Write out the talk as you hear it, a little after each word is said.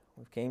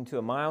We came to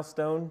a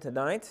milestone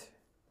tonight.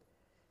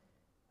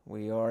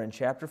 We are in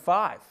chapter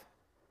 5.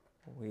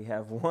 We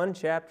have one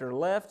chapter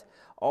left,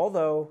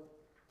 although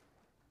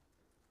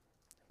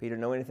Peter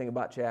didn't know anything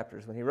about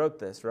chapters when he wrote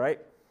this, right?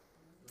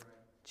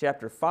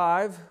 Chapter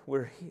 5,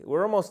 we're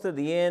almost to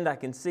the end. I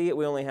can see it.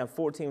 We only have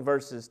 14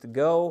 verses to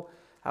go.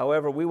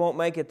 However, we won't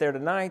make it there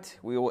tonight.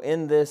 We will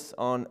end this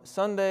on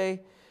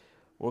Sunday.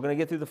 We're going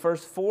to get through the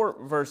first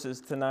 4 verses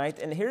tonight.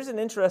 And here's an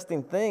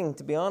interesting thing,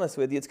 to be honest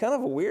with you. It's kind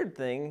of a weird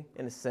thing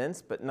in a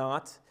sense, but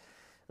not.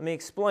 Let me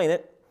explain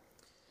it.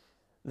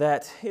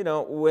 That,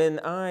 when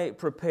I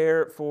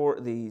prepare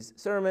for these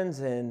sermons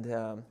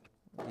and,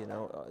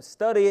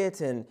 study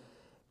it, and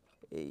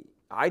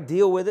I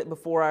deal with it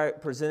before I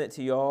present it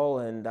to y'all,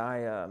 and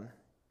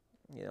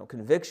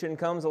conviction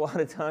comes a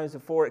lot of times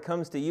before it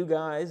comes to you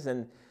guys,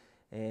 and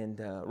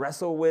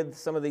wrestle with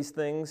some of these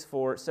things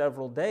for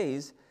several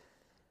days,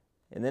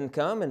 and then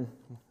come and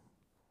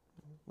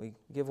we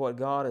give what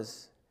God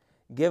has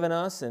given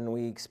us, and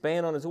we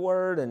expand on His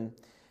Word, and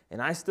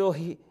I still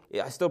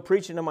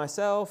preaching to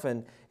myself,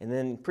 and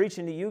then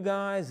preaching to you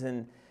guys,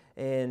 and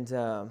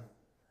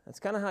that's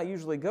kind of how it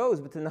usually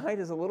goes. But tonight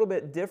is a little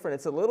bit different.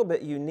 It's a little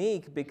bit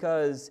unique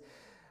because,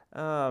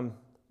 in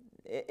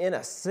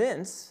a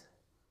sense,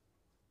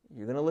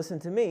 you're going to listen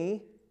to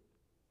me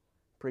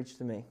preach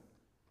to me.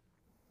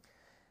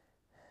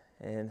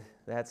 And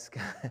that's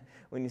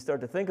when you start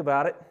to think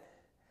about it.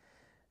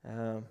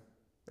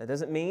 That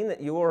doesn't mean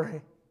that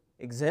you're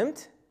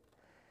exempt.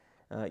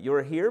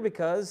 You're here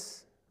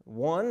because,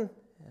 one,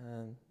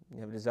 you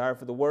have a desire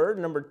for the Word.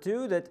 Number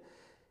 2, that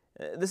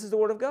this is the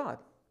Word of God.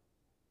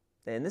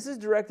 And this is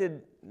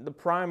directed, the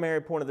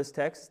primary point of this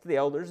text, to the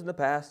elders and the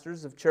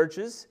pastors of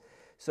churches.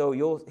 So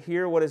you'll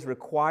hear what is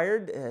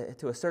required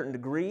to a certain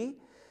degree.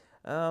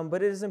 But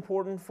it is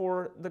important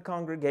for the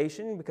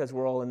congregation because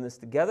we're all in this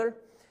together.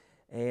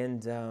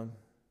 And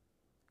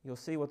you'll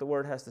see what the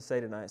Word has to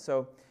say tonight.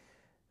 So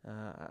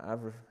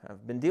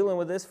I've been dealing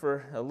with this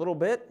for a little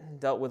bit,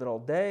 dealt with it all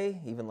day,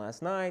 even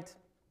last night,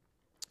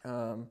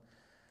 of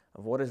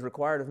what is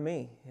required of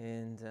me.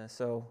 And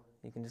so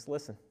you can just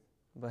listen.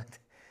 But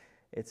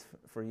it's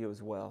for you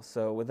as well.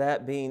 So with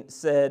that being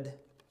said,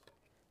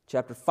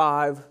 chapter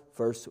 5,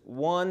 verse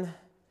 1.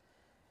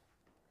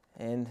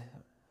 And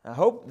I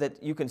hope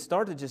that you can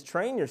start to just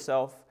train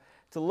yourself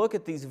to look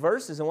at these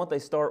verses and what they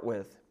start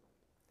with.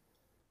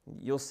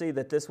 You'll see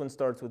that this one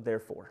starts with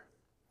therefore.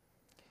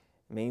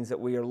 It means that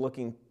we are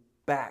looking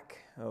back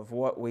of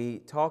what we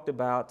talked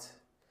about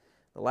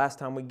the last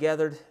time we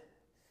gathered.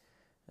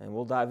 And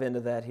we'll dive into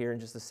that here in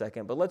just a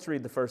second. But let's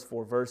read the first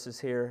 4 verses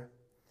here.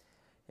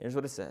 Here's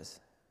what it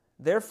says.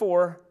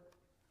 Therefore,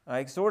 I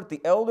exhort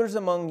the elders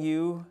among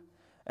you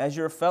as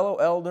your fellow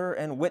elder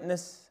and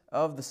witness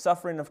of the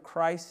suffering of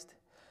Christ,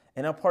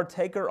 and a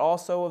partaker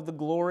also of the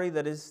glory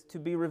that is to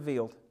be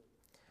revealed.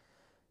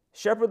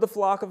 Shepherd the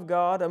flock of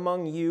God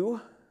among you,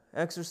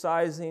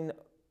 exercising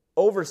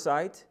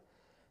oversight,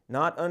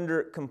 not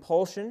under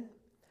compulsion,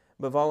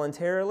 but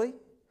voluntarily,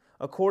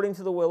 according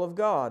to the will of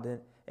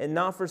God, and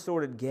not for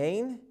sordid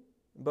gain,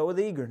 but with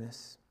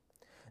eagerness.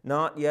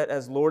 Not yet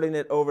as lording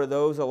it over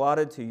those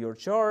allotted to your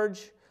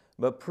charge,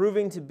 but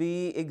proving to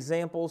be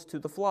examples to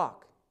the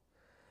flock.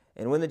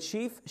 And when the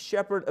chief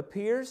shepherd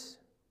appears,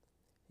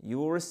 you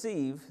will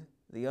receive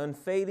the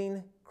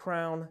unfading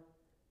crown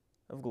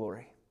of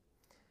glory.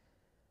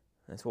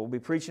 That's what we'll be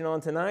preaching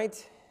on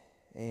tonight,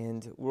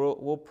 and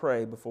we'll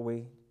pray before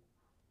we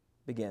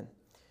begin.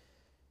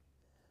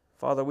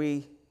 Father,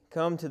 we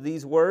come to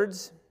these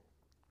words,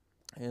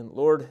 and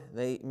Lord,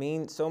 they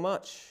mean so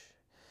much.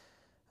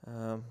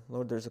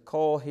 Lord, there's a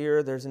call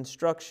here, there's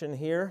instruction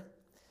here,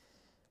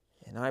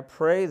 and I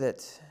pray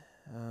that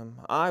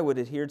I would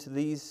adhere to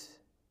these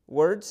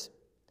words.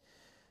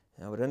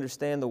 I would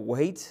understand the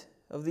weight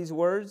of these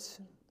words,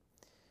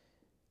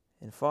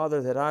 and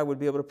Father, that I would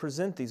be able to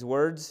present these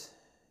words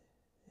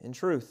in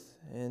truth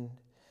and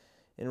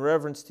in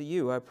reverence to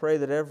you. I pray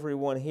that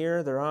everyone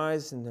here, their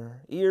eyes and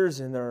their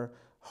ears and their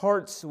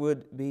hearts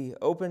would be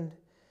opened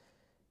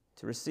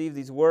to receive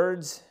these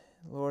words.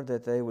 Lord,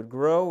 that they would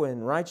grow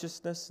in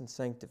righteousness and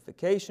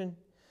sanctification.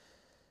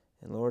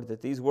 And Lord, that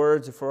these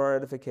words are for our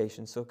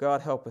edification. So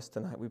God, help us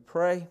tonight, we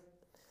pray.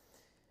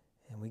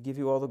 And we give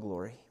you all the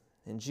glory.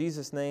 In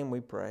Jesus' name we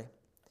pray.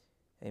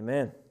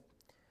 Amen.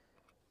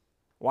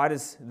 Why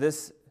does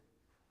this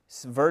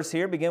verse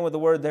here begin with the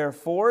word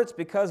therefore? It's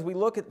because we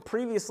look at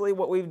previously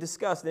what we've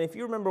discussed. And if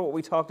you remember what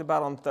we talked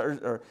about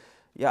on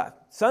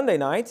Sunday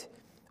night,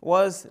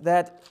 was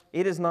that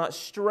it is not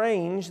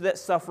strange that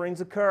sufferings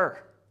occur.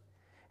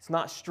 It's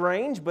not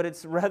strange, but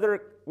it's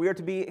rather we are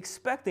to be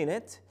expecting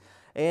it.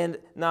 And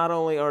not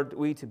only are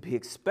we to be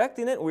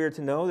expecting it, we are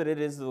to know that it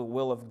is the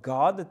will of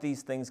God that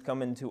these things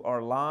come into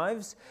our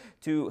lives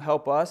to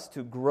help us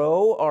to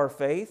grow our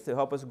faith, to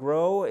help us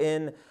grow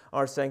in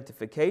our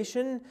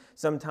sanctification,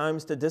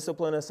 sometimes to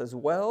discipline us as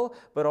well,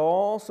 but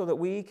all so that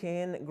we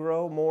can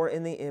grow more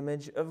in the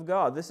image of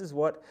God. This is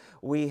what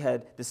we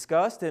had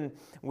discussed, and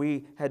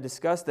we had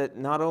discussed that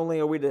not only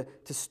are we to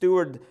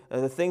steward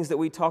the things that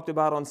we talked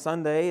about on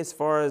Sunday as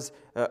far as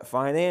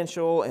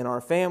financial and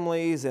our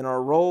families and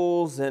our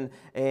roles and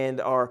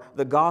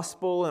the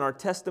gospel and our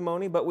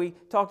testimony, but we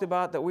talked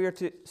about that we are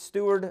to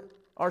steward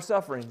our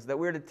sufferings, that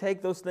we're to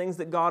take those things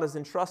that God has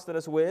entrusted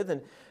us with,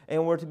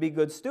 and we're to be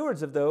good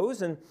stewards of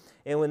those. And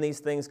when these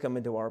things come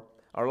into our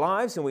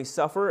lives and we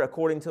suffer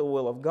according to the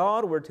will of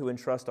God, we're to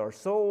entrust our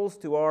souls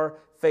to our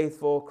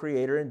faithful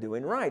Creator in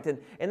doing right.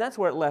 And that's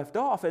where it left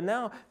off. And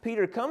now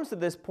Peter comes to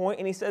this point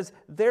and he says,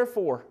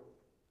 therefore,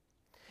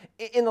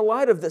 in the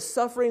light of the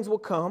sufferings will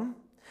come,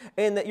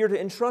 and that you're to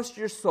entrust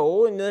your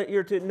soul, and that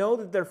you're to know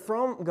that they're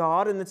from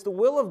God, and it's the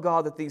will of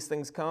God that these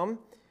things come.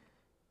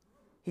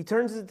 He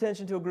turns his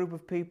attention to a group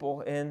of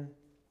people in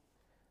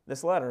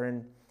this letter,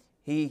 and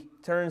he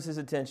turns his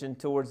attention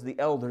towards the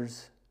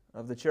elders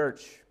of the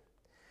church.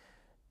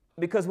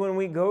 Because when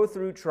we go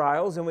through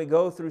trials and we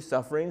go through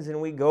sufferings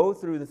and we go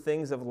through the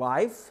things of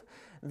life,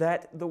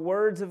 that the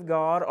words of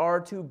God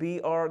are to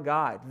be our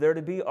guide. They're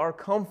to be our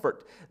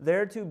comfort.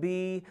 They're to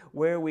be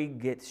where we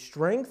get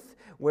strength,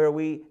 where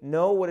we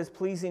know what is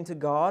pleasing to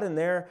God, and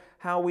they're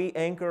how we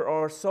anchor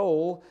our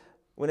soul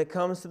when it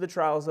comes to the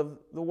trials of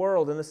the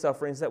world and the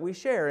sufferings that we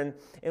share. And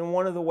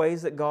one of the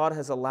ways that God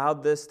has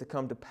allowed this to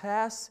come to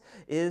pass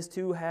is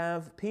to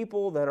have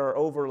people that are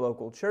over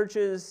local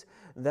churches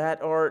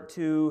that are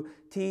to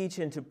teach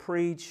and to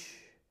preach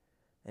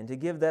and to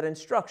give that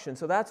instruction.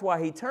 So that's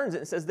why he turns it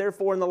and says,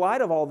 therefore, in the light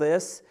of all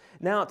this,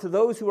 now to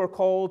those who are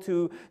called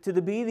to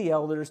be the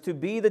elders, to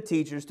be the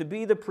teachers, to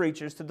be the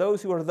preachers, to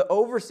those who are the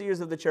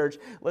overseers of the church,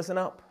 listen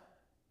up.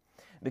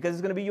 Because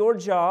it's going to be your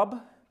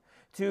job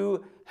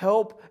to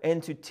help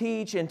and to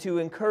teach and to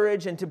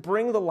encourage and to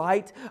bring the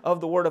light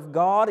of the Word of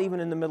God, even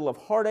in the middle of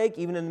heartache,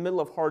 even in the middle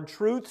of hard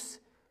truths.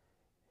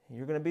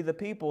 You're going to be the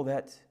people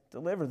that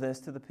deliver this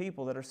to the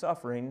people that are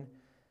suffering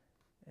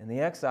and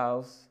the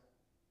exiles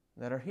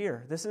that are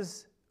here. This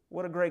is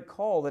what a great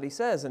call that he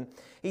says. And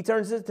he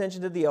turns his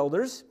attention to the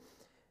elders.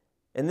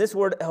 And this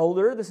word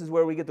elder, this is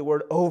where we get the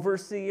word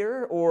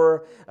overseer,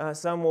 or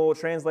some will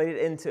translate it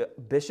into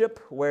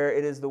bishop, where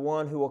it is the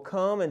one who will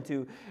come and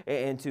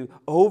to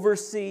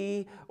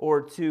oversee,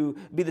 or to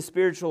be the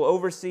spiritual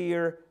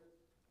overseer,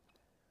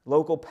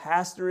 local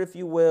pastor, if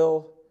you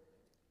will,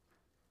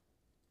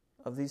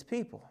 of these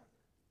people.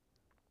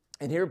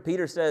 And here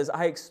Peter says,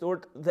 I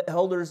exhort the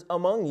elders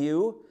among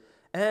you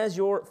as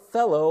your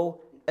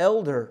fellow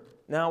elder.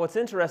 Now, what's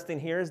interesting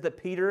here is that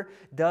Peter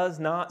does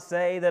not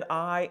say that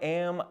I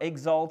am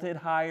exalted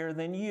higher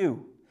than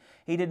you.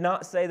 He did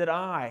not say that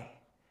I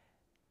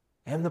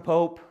am the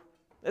Pope.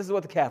 This is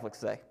what the Catholics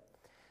say.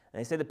 And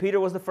they say that Peter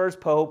was the first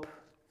Pope,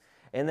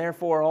 and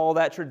therefore all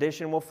that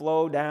tradition will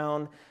flow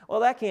down. Well,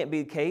 that can't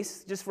be the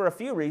case, just for a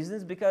few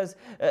reasons, because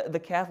the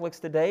Catholics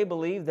today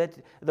believe that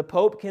the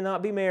Pope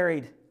cannot be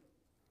married,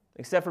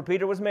 except for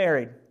Peter was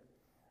married.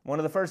 One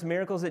of the first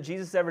miracles that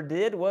Jesus ever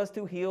did was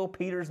to heal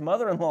Peter's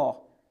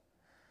mother-in-law.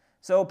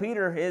 So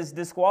Peter is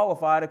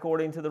disqualified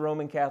according to the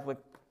Roman Catholic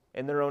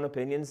in their own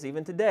opinions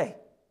even today.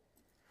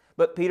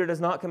 But Peter does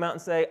not come out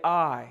and say,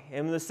 I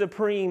am the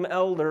supreme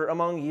elder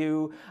among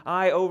you.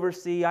 I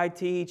oversee, I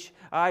teach,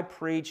 I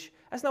preach.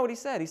 That's not what he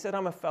said. He said,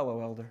 I'm a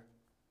fellow elder.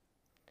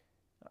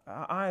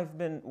 I've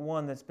been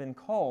one that's been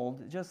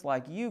called, just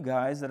like you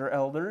guys that are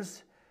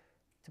elders,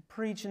 to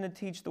preach and to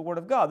teach the Word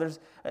of God.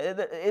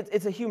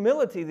 It's a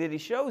humility that he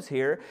shows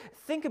here.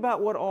 Think about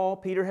what all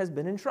Peter has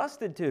been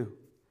entrusted to.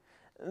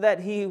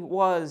 That he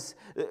was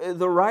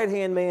the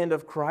right-hand man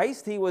of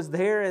Christ. He was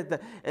there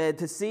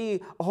to see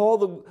all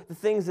the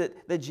things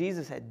that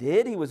Jesus had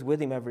did. He was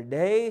with him every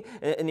day,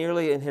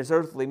 nearly in his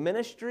earthly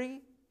ministry.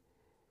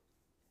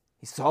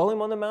 He saw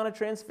him on the Mount of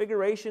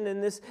Transfiguration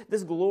in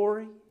this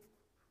glory.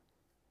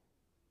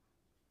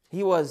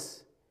 He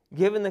was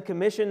given the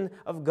commission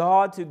of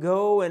God to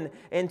go and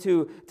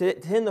to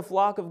tend the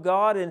flock of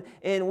God.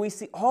 And we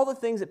see all the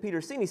things that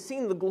Peter's seen. He's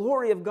seen the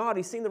glory of God.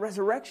 He's seen the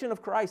resurrection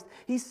of Christ.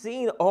 He's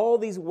seen all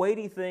these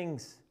weighty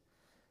things.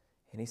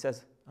 And he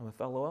says, I'm a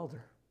fellow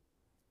elder.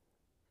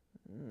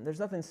 There's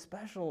nothing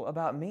special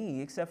about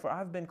me except for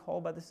I've been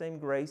called by the same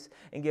grace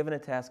and given a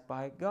task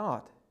by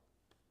God.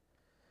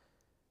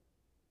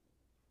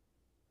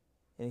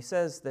 And he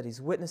says that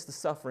he's witnessed the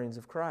sufferings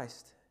of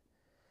Christ.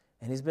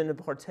 And he's been a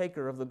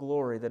partaker of the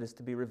glory that is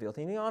to be revealed.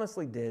 And he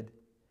honestly did.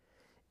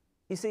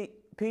 You see,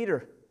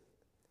 Peter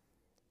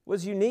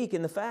was unique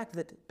in the fact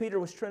that Peter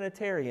was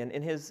Trinitarian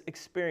in his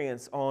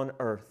experience on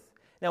earth.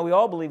 Now, we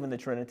all believe in the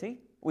Trinity.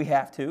 We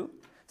have to.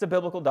 It's a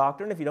biblical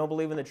doctrine. If you don't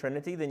believe in the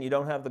Trinity, then you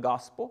don't have the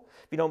gospel.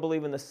 If you don't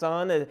believe in the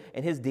Son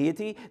and his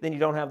deity, then you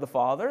don't have the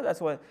Father.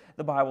 That's what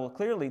the Bible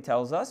clearly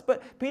tells us.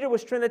 But Peter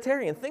was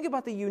Trinitarian. Think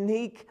about the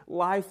unique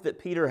life that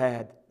Peter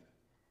had.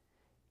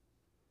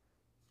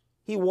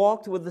 He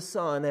walked with the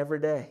Son every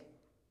day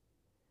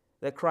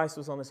that Christ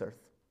was on this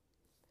earth.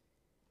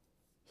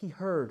 He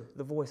heard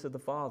the voice of the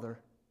Father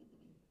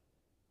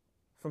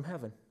from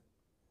heaven.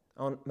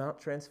 on Mount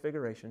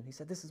Transfiguration. He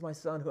said, "This is my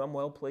Son who I'm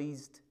well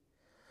pleased."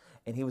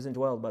 And he was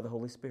indwelled by the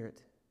Holy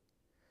Spirit.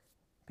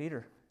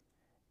 Peter,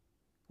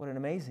 what an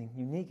amazing,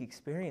 unique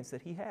experience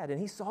that he had. And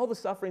he saw the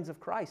sufferings of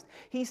Christ.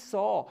 He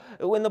saw,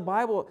 when the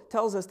Bible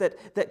tells us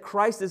that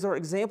Christ is our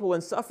example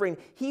in suffering,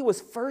 he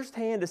was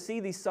firsthand to see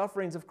these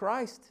sufferings of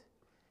Christ.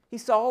 He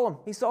saw them.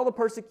 He saw the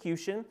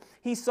persecution.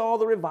 He saw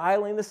the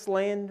reviling, the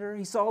slander.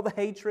 He saw the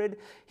hatred.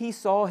 He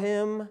saw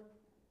him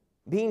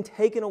being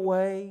taken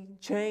away,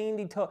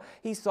 chained.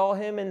 He saw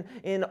him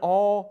in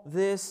all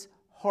this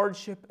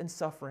hardship and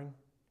suffering.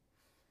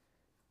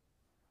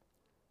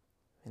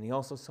 And he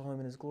also saw him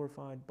in his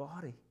glorified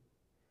body.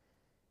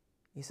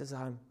 He says,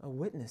 "I'm a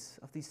witness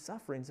of these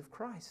sufferings of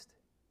Christ,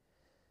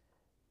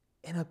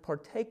 and a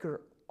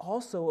partaker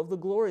also of the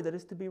glory that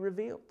is to be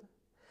revealed."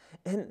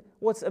 And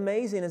what's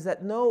amazing is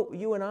that no,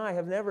 you and I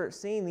have never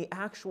seen the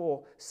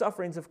actual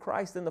sufferings of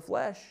Christ in the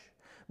flesh,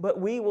 but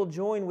we will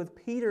join with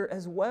Peter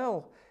as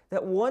well,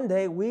 that one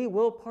day we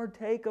will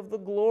partake of the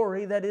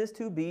glory that is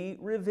to be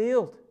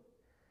revealed.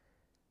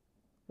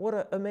 What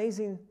an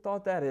amazing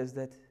thought that is,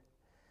 that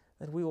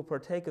we will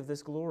partake of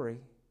this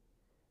glory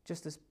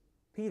just as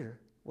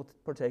Peter will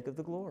partake of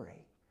the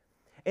glory.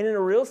 And in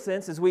a real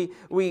sense, as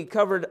we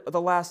covered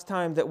the last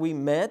time that we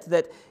met,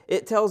 that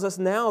it tells us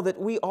now that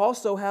we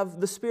also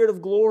have the Spirit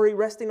of glory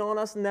resting on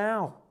us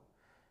now.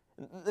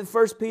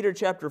 1 Peter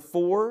chapter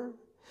 4,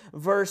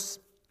 verse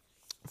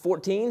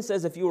 14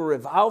 says, "If you are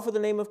reviled for the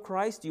name of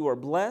Christ, you are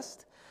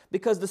blessed,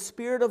 because the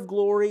Spirit of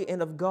glory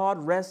and of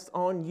God rests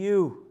on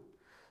you."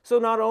 So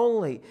not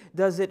only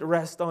does it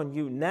rest on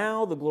you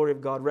now, the glory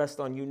of God rests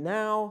on you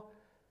now,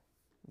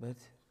 but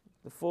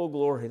the full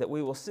glory that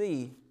we will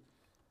see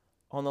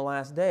on the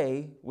last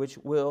day, which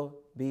will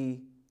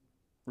be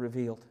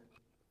revealed.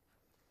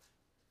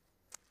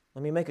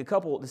 Let me make a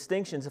couple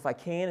distinctions if I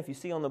can. If you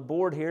see on the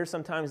board here,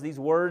 sometimes these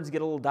words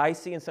get a little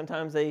dicey and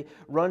sometimes they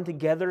run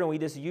together and we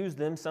just use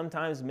them,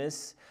 sometimes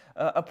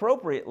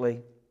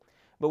misappropriately.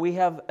 But we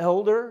have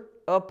elder,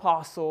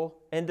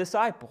 apostle, and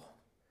disciple.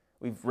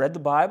 We've read the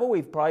Bible.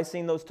 We've probably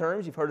seen those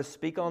terms. You've heard us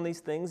speak on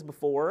these things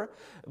before.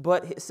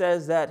 But it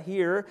says that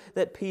here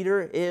that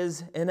Peter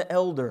is an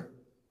elder.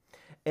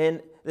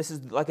 And this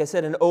is, like I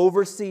said, an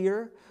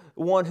overseer,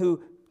 one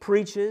who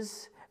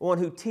preaches, one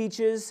who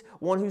teaches,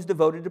 one who's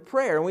devoted to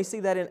prayer. And we see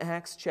that in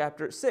Acts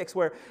chapter 6,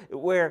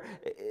 where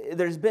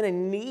there's been a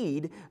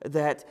need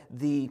that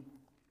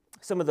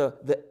some of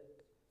the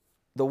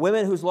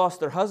women who's lost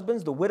their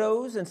husbands, the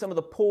widows, and some of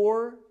the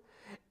poor,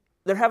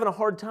 they're having a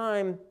hard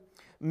time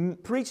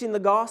preaching the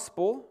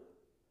gospel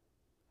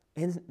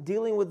and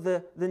dealing with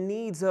the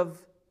needs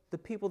of the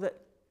people that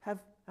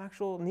have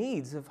actual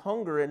needs of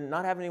hunger and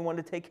not having anyone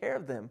to take care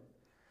of them.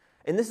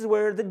 And this is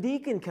where the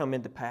deacon come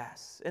into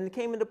pass and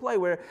came into play,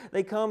 where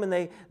they come and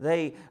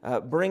they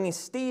bring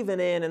Stephen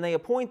in and they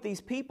appoint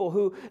these people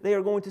who they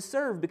are going to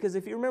serve. Because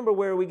if you remember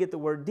where we get the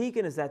word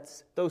deacon, is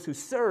that's those who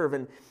serve.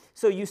 And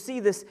so you see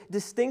this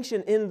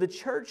distinction in the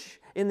church,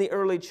 in the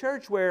early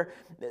church, where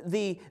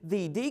the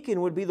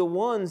deacon would be the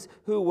ones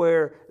they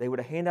were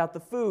to hand out the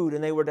food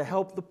and they were to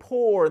help the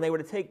poor and they were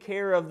to take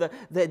care of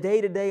the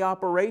day-to-day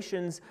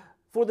operations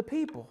for the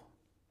people.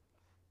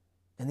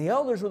 And the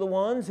elders were the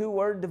ones who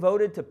were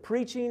devoted to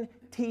preaching,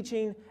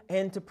 teaching,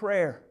 and to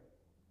prayer.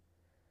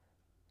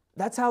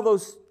 That's how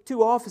those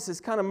two offices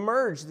kind of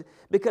merged,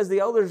 because the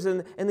elders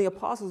and the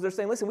apostles, they're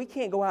saying, listen, we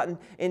can't go out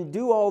and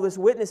do all this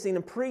witnessing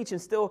and preach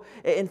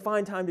and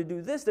find time to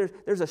do this.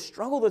 There's a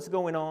struggle that's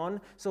going on,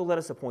 so let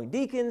us appoint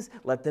deacons,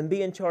 let them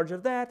be in charge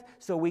of that,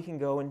 so we can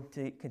go and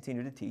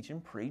continue to teach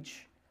and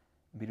preach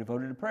and be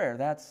devoted to prayer.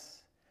 That's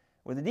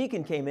where the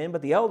deacon came in,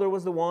 but the elder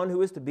was the one who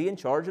was to be in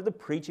charge of the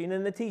preaching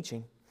and the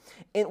teaching.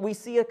 And we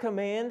see a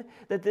command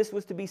that this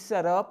was to be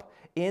set up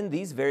in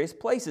these various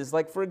places.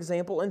 Like, for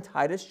example, in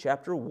Titus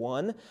chapter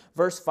 1,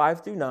 verse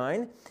 5 through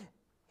 9,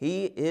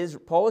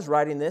 Paul is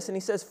writing this, and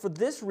he says, "For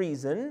this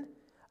reason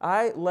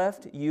I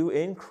left you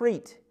in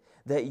Crete,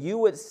 that you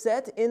would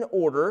set in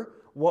order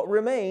what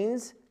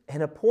remains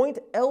and appoint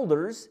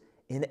elders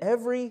in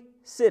every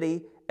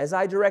city as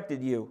I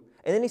directed you."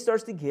 And then he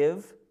starts to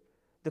give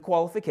the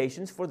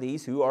qualifications for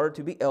these who are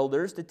to be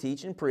elders to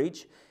teach and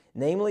preach.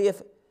 Namely,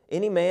 if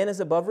any man is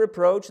above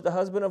reproach, the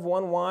husband of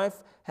one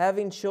wife,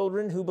 having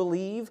children who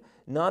believe,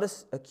 not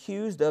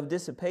accused of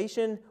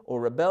dissipation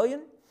or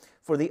rebellion.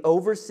 For the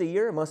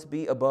overseer must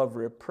be above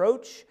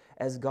reproach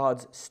as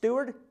God's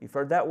steward. You've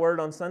heard that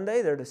word on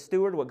Sunday. They're to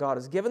steward what God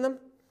has given them.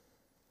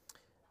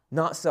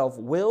 Not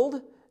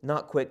self-willed,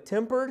 not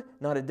quick-tempered,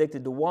 not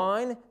addicted to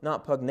wine,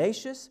 not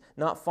pugnacious,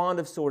 not fond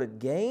of sordid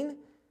gain,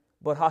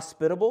 but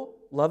hospitable,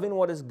 loving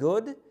what is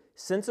good,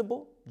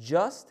 sensible,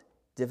 just,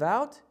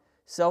 devout,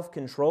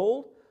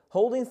 self-controlled,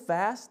 holding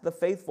fast the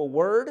faithful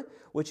word,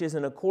 which is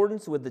in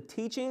accordance with the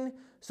teaching,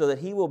 so that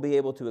he will be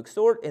able to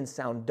exhort in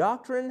sound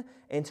doctrine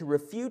and to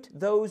refute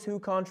those who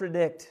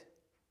contradict.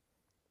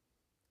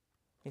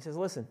 He says,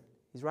 listen,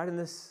 he's writing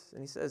this,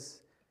 and he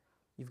says,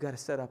 you've got to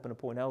set up and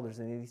appoint elders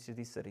in each of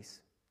these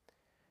cities.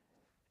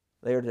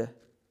 They are to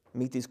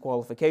meet these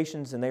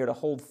qualifications, and they are to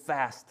hold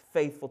fast,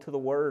 faithful to the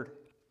word.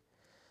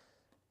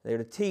 They are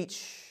to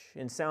teach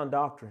in sound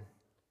doctrine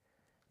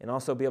and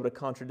also be able to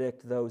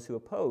contradict those who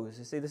oppose.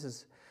 You see, this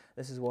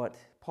is what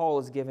Paul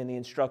is giving the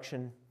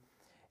instruction,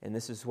 and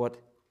this is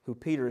who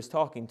Peter is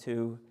talking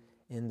to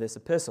in this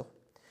epistle.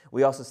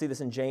 We also see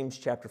this in James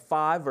chapter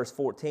 5, verse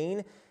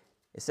 14.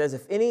 It says,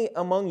 if anyone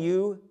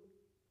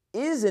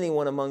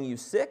among you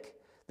sick,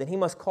 then he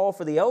must call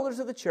for the elders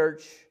of the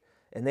church,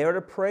 and they are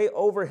to pray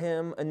over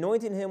him,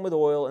 anointing him with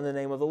oil in the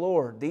name of the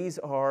Lord. These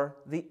are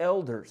the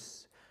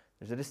elders.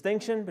 There's a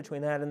distinction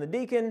between that and the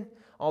deacon,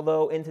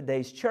 although in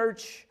today's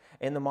church,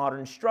 in the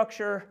modern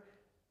structure,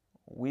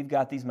 we've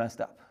got these messed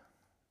up.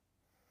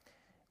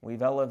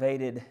 We've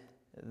elevated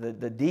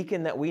the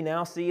deacon that we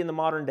now see in the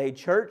modern day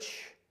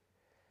church.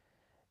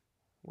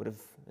 The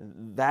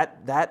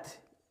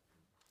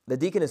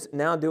deacon is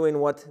now doing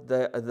what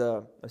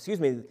the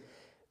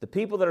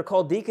people that are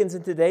called deacons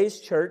in today's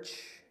church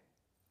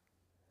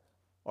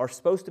are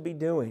supposed to be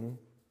doing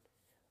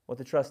what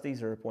the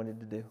trustees are appointed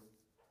to do.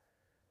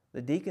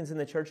 The deacons in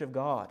the church of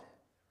God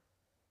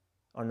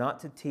are not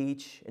to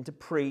teach and to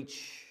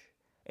preach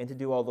and to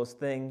do all those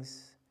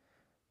things.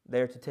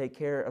 They're to take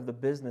care of the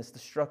business, the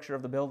structure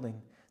of the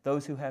building,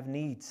 those who have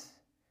needs.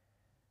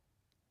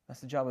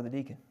 That's the job of the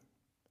deacon.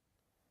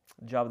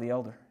 The job of the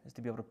elder is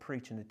to be able to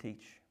preach and to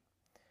teach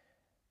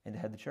and to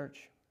head the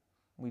church.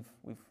 We've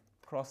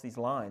crossed these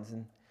lines,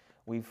 and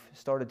we've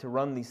started to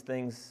run these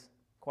things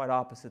quite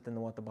opposite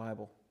than what the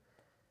Bible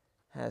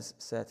has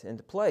set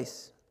into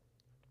place.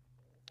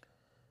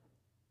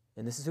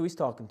 And this is who he's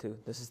talking to.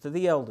 This is to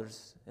the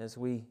elders as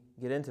we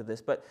get into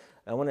this. But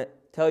I want to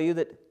tell you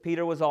that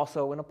Peter was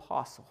also an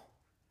apostle.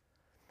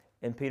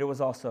 And Peter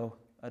was also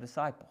a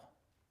disciple.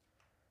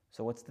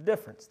 So what's the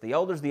difference? The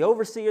elder's the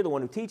overseer, the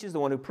one who teaches, the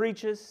one who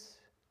preaches,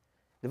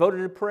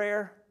 devoted to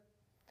prayer.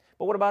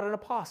 But what about an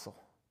apostle?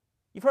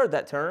 You've heard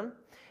that term.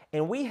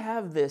 And we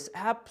have this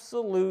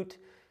absolute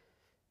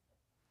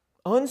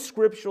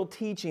unscriptural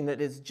teaching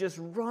that is just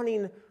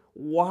running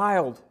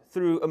wild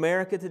through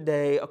America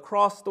today,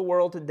 across the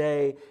world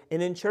today,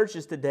 and in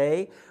churches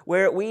today,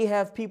 where we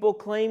have people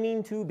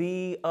claiming to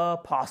be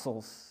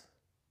apostles.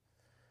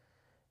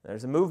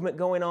 There's a movement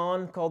going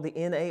on called the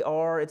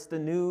NAR. It's the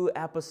New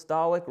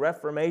Apostolic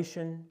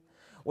Reformation,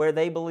 where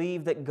they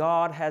believe that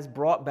God has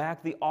brought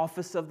back the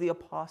office of the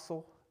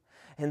apostle,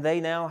 and they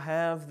now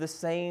have the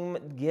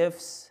same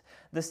gifts,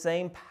 the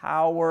same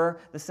power,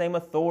 the same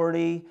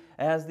authority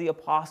as the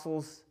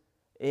apostles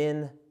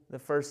in the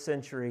first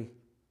century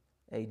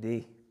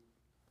A.D.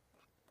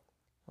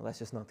 Well, that's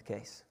just not the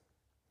case.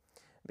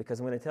 Because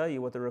I'm going to tell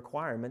you what the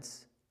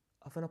requirements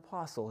of an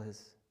apostle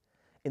is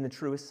in the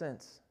truest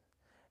sense.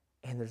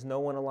 And there's no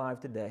one alive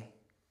today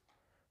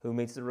who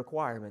meets the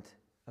requirement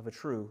of a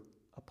true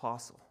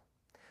apostle.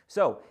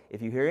 So,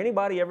 if you hear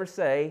anybody ever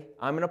say,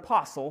 I'm an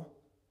apostle,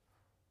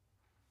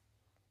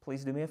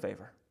 please do me a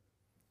favor.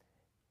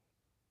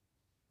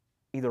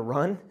 Either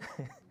run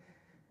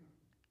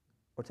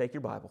or take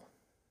your Bible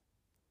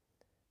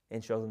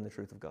and show them the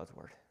truth of God's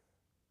Word.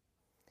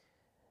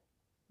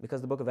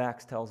 Because the book of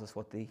Acts tells us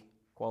what the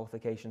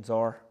qualifications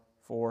are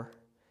for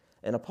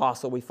an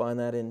apostle. We find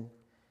that in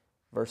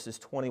verses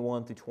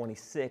 21 through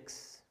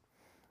 26.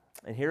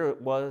 And here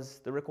it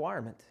was the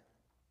requirement.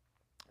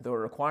 The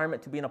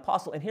requirement to be an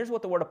apostle. And here's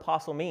what the word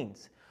apostle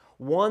means.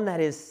 One that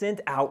is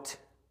sent out.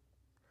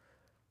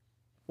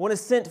 One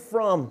is sent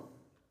from.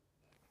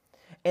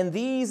 And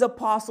these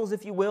apostles,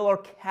 if you will, are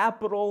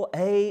capital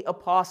A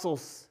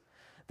apostles.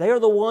 They are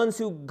the ones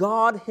who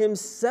God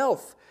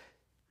Himself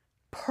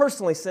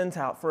personally sent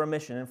out for a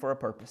mission and for a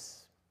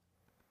purpose.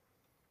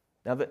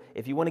 Now,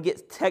 if you want to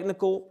get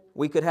technical,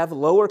 we could have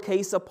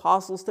lowercase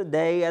apostles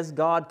today as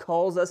God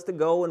calls us to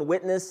go and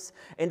witness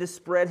and to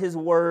spread His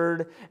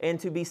word and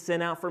to be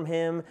sent out from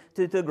Him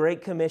to the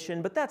Great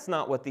Commission. But that's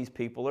not what these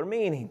people are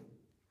meaning.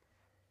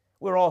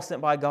 We're all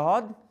sent by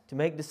God to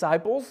make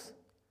disciples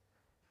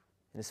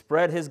and to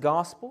spread His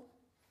gospel.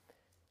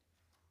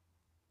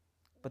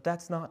 But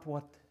that's not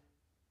what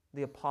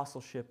the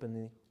apostleship in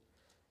the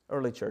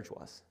early church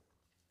was.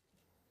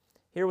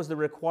 Here was the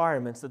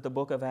requirements that the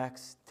book of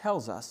Acts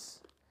tells us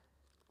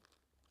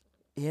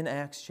in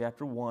Acts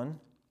chapter 1.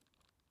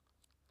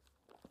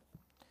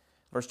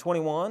 Verse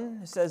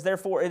 21, it says,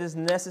 Therefore it is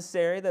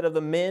necessary that of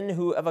the men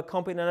who have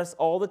accompanied us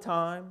all the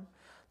time,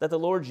 that the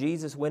Lord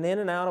Jesus went in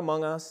and out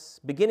among us,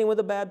 beginning with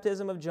the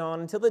baptism of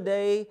John, until the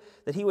day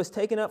that He was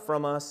taken up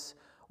from us,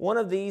 one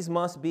of these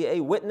must be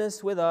a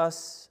witness with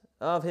us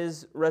of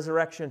His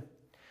resurrection.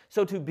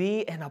 So to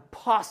be an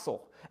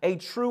apostle, a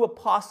true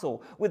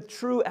apostle with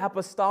true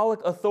apostolic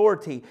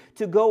authority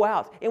to go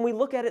out. And we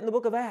look at it in the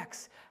book of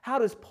Acts. How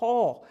does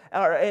Paul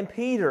and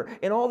Peter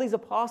and all these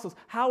apostles,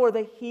 how are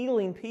they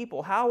healing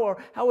people? How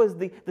is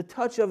the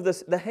touch of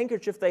the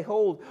handkerchief they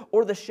hold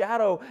or the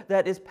shadow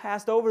that is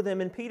passed over them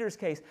in Peter's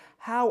case,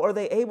 how are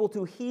they able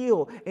to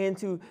heal and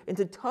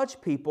to touch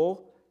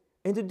people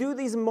and to do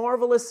these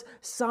marvelous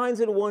signs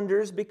and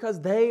wonders? Because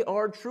they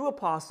are true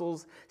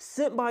apostles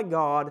sent by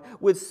God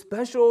with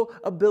special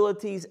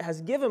abilities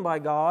as given by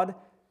God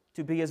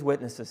to be His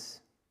witnesses.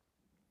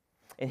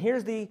 And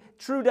here's the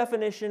true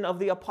definition of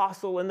the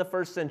apostle in the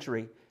first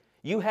century.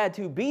 You had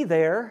to be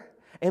there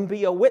and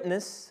be a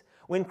witness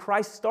when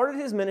Christ started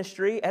his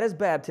ministry at his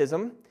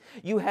baptism.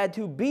 You had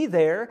to be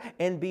there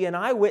and be an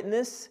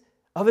eyewitness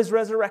of his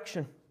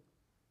resurrection.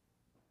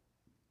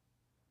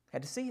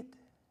 Had to see it.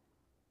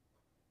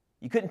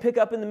 You couldn't pick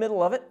up in the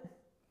middle of it.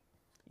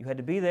 You had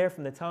to be there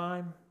from the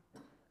time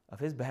of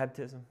his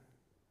baptism.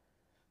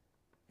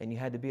 And you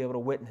had to be able to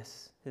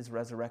witness his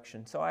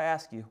resurrection. So I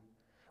ask you,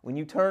 when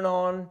you turn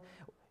on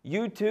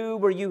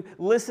YouTube or you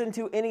listen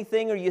to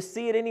anything or you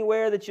see it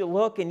anywhere that you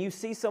look and you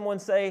see someone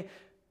say,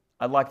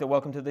 I'd like to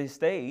welcome to the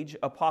stage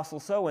Apostle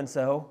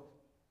so-and-so,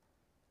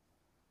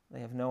 they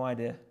have no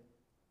idea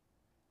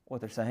what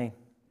they're saying,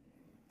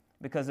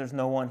 because there's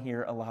no one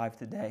here alive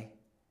today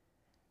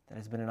that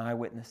has been an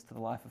eyewitness to the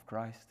life of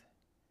Christ.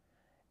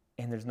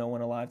 And there's no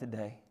one alive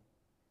today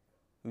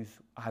who's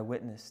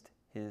eyewitnessed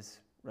his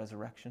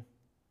resurrection.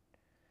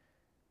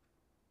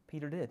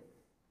 Peter did.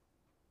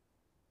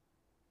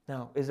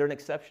 Now, is there an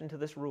exception to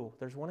this rule?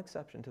 There's one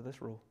exception to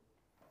this rule.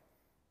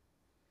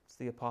 It's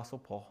the Apostle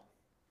Paul.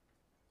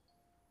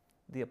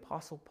 The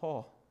Apostle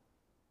Paul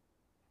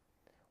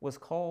was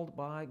called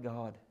by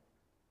God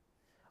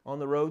on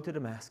the road to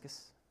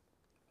Damascus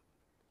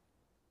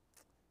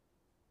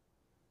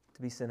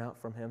to be sent out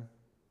from him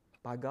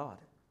by God.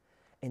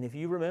 And if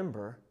you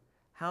remember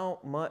how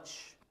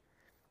much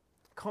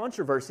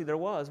controversy there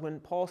was when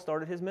Paul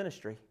started his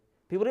ministry,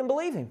 people didn't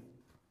believe him.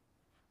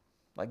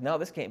 Like, no,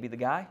 this can't be the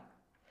guy.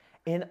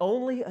 And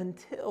only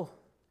until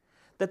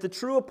that the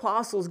true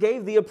apostles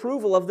gave the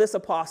approval of this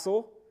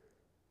apostle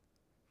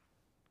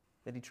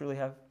did he truly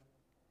have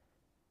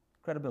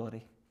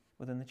credibility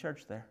within the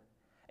church there.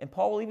 And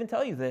Paul will even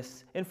tell you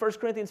this. In 1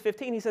 Corinthians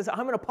 15, he says,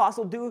 I'm an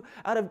apostle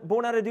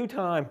born out of due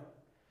time.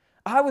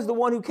 I was the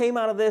one who came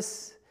out of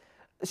this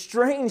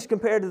strange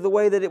compared to the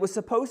way that it was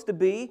supposed to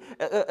be,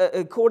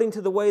 according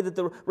to the way that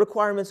the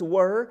requirements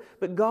were.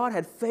 But God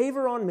had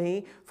favor on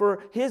me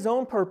for his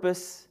own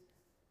purpose.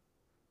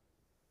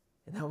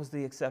 And that was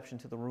the exception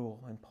to the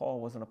rule. And Paul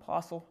was an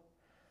apostle.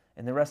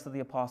 And the rest of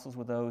the apostles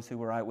were those who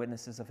were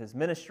eyewitnesses of his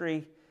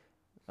ministry,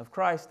 of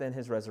Christ, and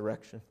his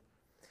resurrection.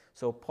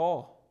 So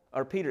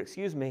Peter,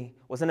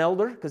 was an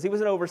elder because he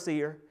was an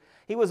overseer.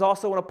 He was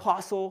also an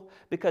apostle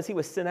because he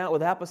was sent out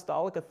with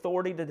apostolic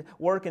authority to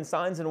work in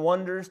signs and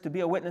wonders, to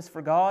be a witness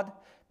for God,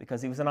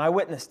 because he was an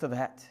eyewitness to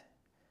that.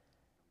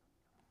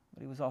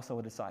 But he was also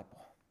a disciple.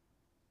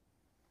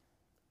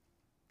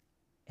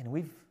 And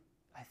we've,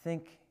 I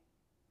think,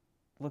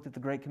 looked at the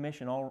Great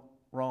Commission all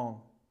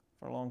wrong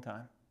for a long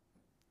time.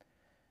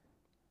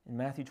 In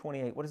Matthew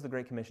 28, what does the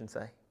Great Commission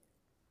say?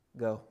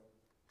 Go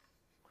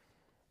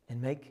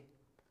and make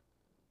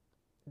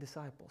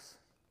disciples.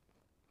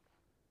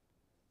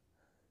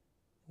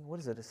 What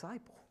is a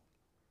disciple?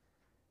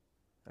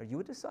 Are you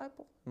a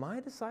disciple? Am I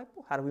a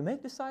disciple? How do we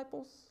make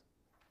disciples?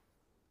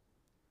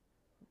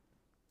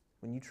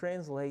 When you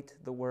translate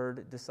the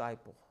word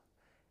disciple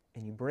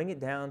and you bring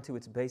it down to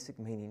its basic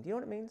meaning, do you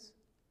know what it means?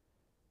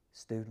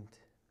 Student.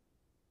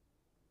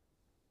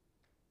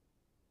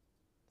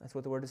 That's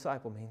what the word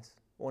disciple means.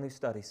 One who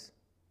studies.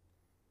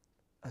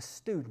 A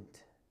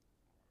student.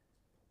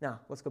 Now,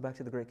 let's go back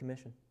to the Great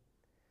Commission.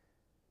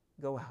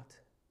 Go out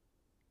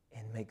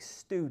and make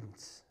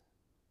students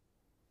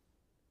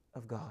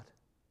of God.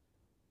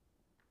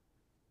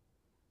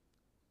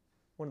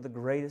 One of the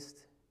greatest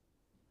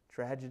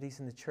tragedies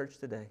in the church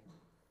today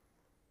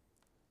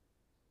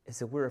is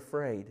that we're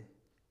afraid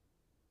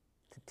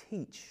to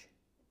teach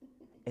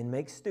and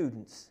make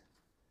students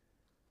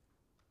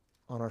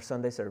on our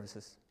Sunday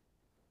services.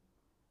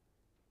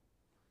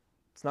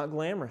 It's not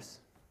glamorous.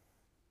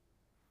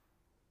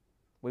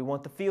 We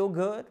want the feel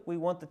good, we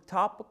want the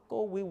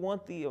topical, we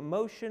want the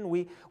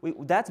emotion,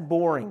 that's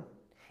boring.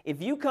 If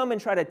you come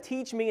and try to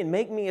teach me and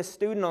make me a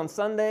student on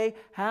Sunday,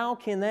 how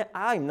can that?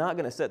 I'm not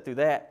going to sit through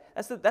that.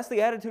 That's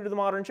the attitude of the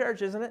modern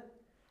church, isn't it?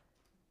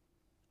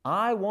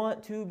 I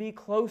want to be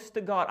close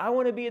to God. I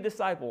want to be a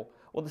disciple.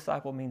 Well,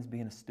 disciple means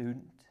being a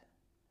student.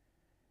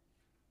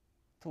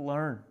 To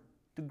learn,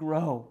 to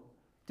grow,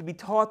 to be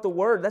taught the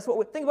Word. That's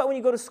what think about when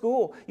you go to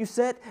school. You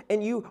sit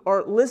and you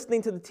are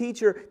listening to the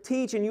teacher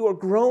teach, and you are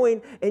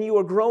growing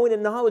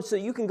in knowledge so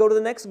you can go to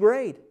the next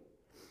grade.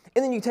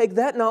 And then you take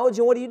that knowledge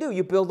and what do?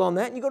 You build on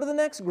that and you go to the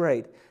next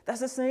grade. That's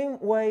the same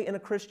way in a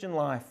Christian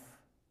life.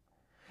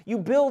 You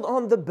build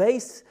on the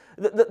base,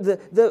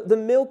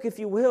 the milk, if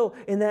you will,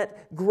 and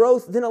that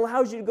growth then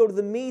allows you to go to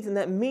the meat, and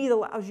that meat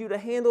allows you to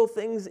handle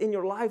things in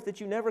your life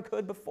that you never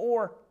could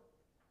before.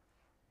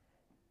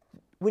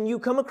 When you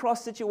come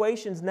across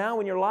situations now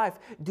in your life,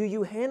 do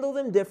you handle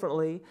them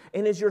differently,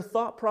 and is your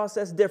thought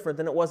process different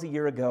than it was a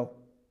year ago?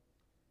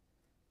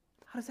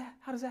 How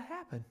does that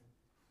happen?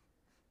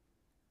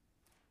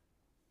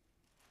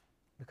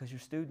 Because you're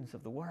students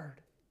of the Word.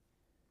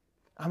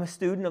 I'm a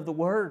student of the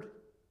Word.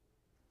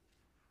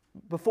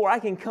 Before I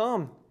can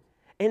come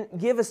and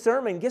give a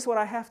sermon, guess what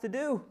I have to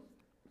do?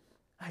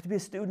 I have to be a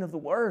student of the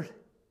Word.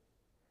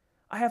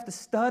 I have to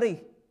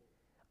study.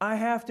 I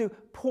have to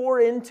pour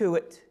into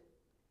it.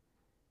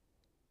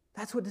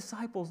 That's what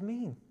disciples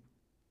mean.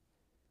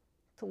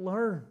 To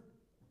learn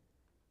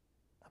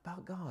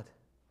about God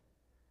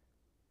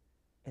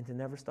and to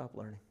never stop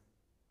learning.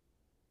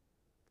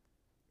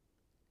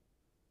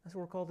 That's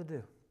what we're called to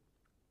do.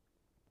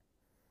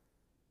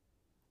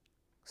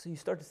 So you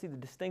start to see the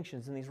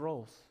distinctions in these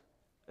roles.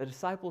 A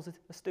disciple is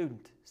a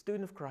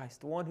student of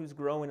Christ, the one who's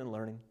growing and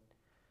learning.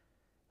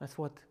 That's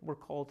what we're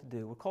called to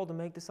do. We're called to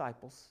make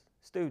disciples,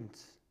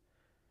 students,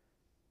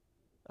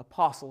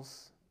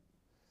 apostles,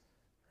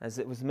 as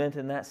it was meant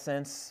in that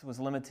sense, was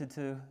limited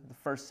to the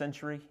first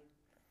century.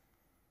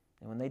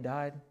 And when they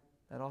died,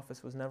 that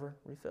office was never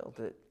refilled.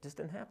 It just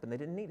didn't happen. They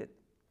didn't need it.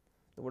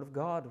 The Word of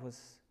God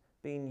was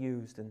being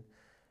used,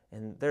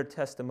 and their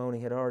testimony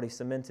had already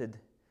cemented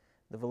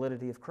the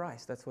validity of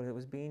Christ. That's what it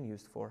was being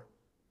used for.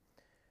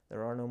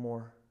 There are no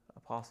more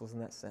apostles in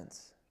that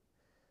sense.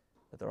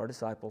 But there are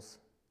disciples,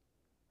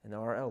 and there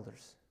are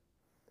elders.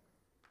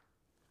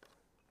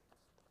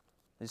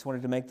 I just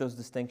wanted to make those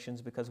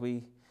distinctions because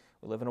we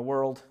live in a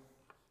world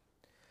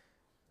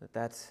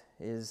that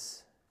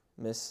is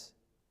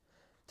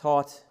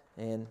mistaught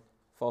and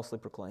falsely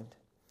proclaimed.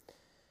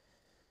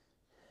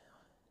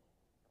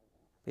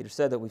 Peter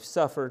said that we've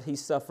suffered.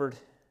 He's suffered.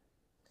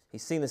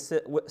 He's seen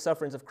the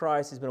sufferings of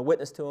Christ. He's been a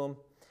witness to them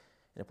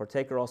and a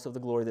partaker also of the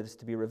glory that is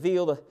to be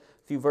revealed. A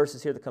few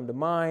verses here that come to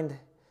mind.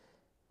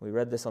 We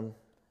read this on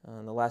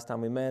the last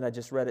time we met. I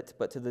just read it.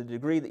 But to the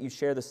degree that you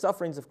share the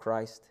sufferings of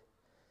Christ,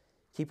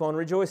 keep on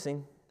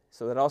rejoicing,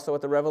 so that also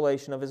at the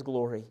revelation of His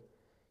glory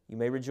you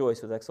may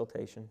rejoice with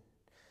exultation.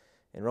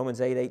 In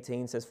Romans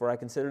 8:18 says, "For I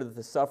consider that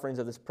the sufferings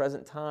of this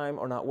present time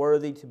are not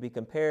worthy to be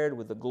compared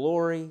with the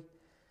glory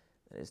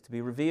that is to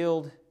be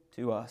revealed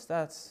to us."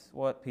 That's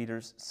what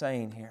Peter's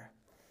saying here.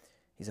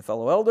 He's a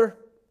fellow elder.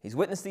 He's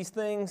witnessed these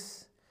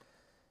things.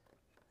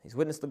 He's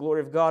witnessed the glory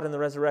of God in the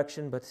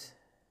resurrection, but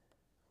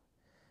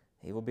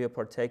he will be a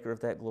partaker of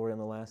that glory on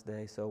the last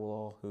day. So will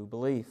all who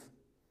believe.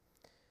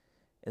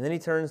 And then he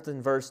turns to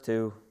in verse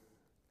 2,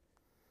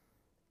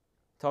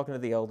 talking to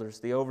the elders,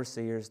 the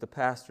overseers, the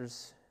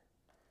pastors.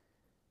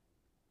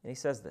 And he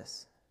says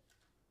this: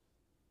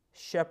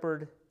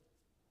 "Shepherd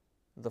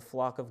the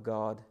flock of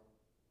God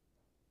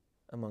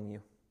among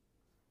you."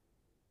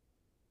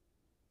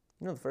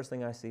 You know the first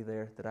thing I see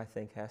there that I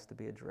think has to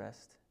be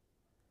addressed?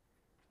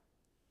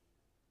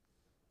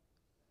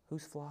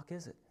 Whose flock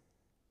is it?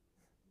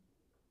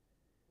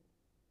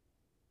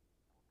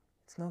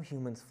 It's no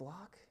human's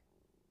flock.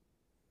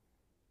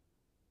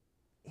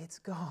 It's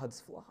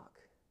God's flock.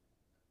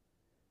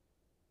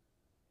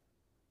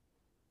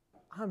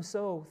 I'm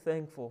so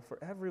thankful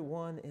for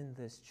everyone in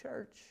this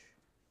church.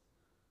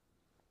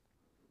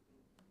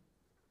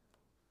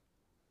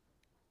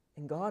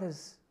 And God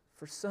has,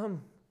 for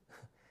some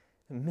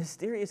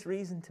mysterious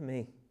reason to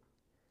me,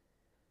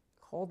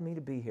 called me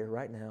to be here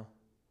right now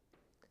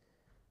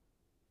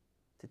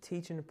to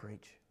teach and to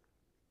preach.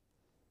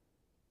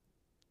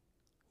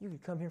 You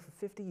could come here for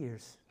 50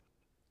 years,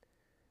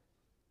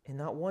 and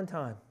not one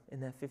time in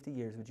that 50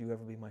 years would you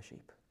ever be my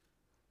sheep.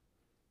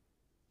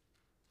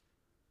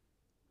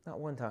 Not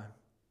one time.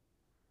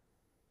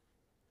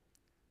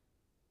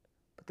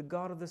 But the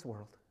God of this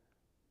world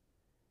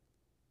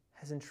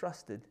has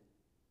entrusted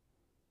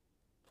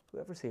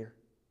whoever's here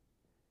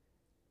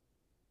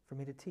for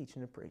me to teach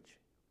and to preach.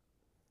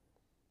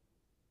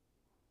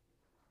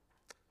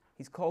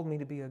 He's called me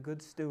to be a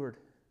good steward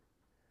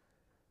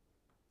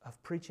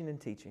of preaching and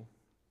teaching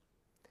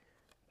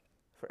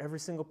for every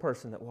single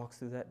person that walks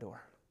through that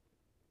door.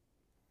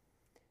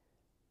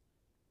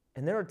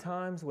 And there are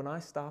times when I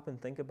stop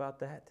and think about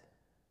that,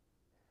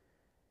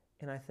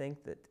 and I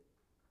think that,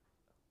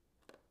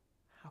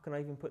 how can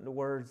I even put into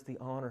words the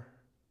honor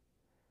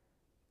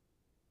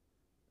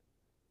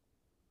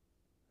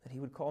that He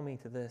would call me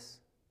to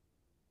this?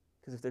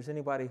 Because if there's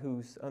anybody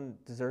who's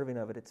undeserving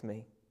of it, it's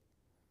me.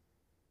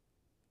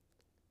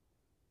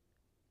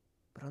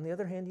 But on the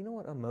other hand, you know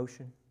what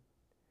emotion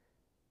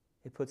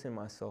it puts in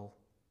my soul?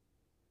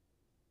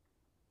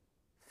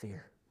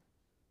 Fear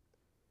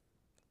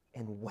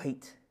and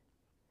weight.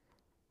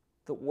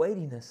 The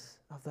weightiness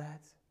of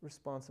that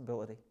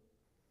responsibility.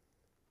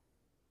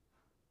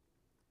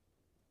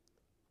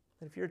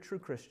 That if you're a true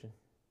Christian,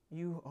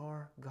 you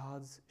are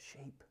God's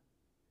sheep.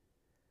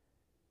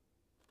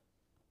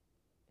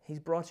 He's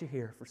brought you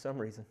here for some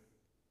reason.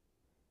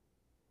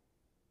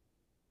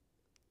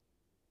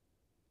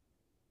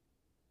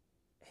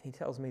 And He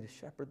tells me to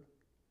shepherd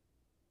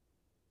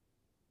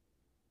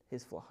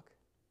His flock.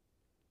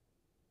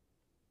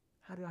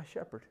 How do I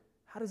shepherd?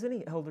 How does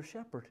any elder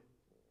shepherd?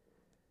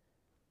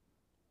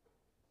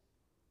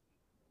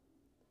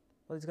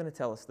 Well, he's going to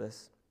tell us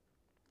this.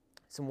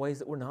 Some ways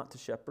that we're not to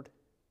shepherd.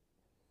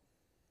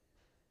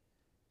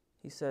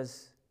 He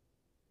says,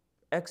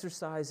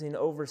 exercising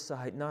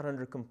oversight, not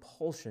under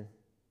compulsion,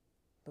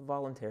 but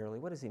voluntarily.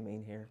 What does he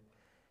mean here?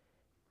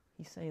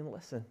 He's saying,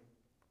 listen,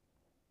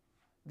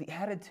 the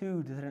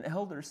attitude that an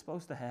elder is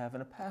supposed to have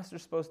and a pastor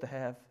is supposed to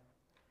have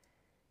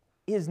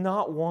is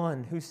not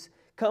one who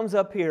comes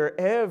up here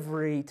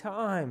every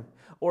time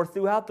or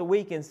throughout the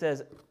week and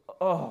says,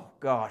 oh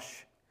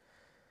gosh,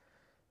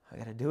 I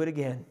got to do it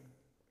again.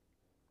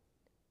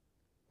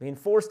 Being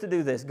forced to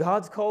do this.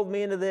 God's called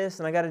me into this,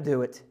 and I got to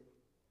do it.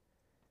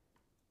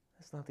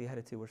 That's not the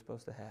attitude we're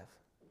supposed to have.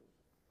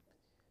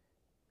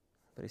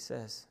 But he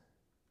says,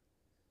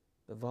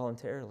 but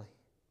voluntarily,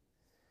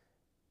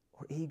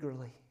 or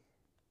eagerly,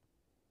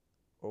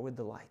 or with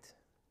delight.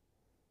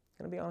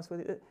 Can I be honest with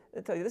you?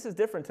 I tell you, this is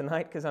different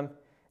tonight because I'm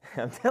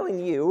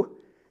telling you,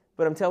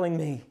 but I'm telling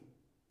me. I'm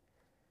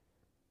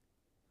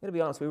going to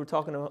be honest, we were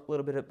talking a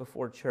little bit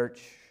before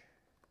church.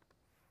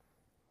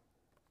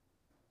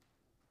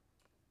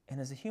 And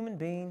as a human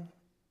being,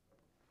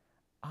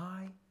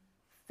 I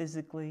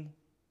physically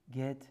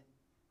get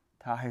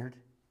tired.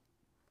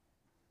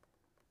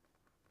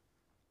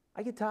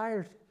 I get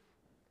tired.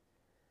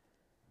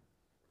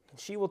 And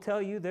she will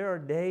tell you there are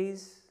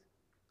days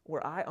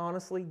where I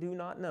honestly do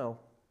not know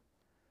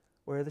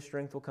where the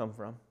strength will come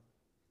from.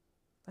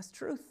 That's the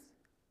truth.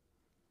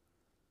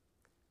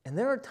 And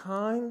there are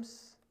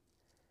times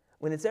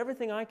when it's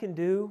everything I can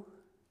do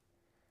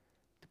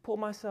to pull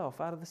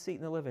myself out of the seat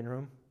in the living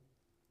room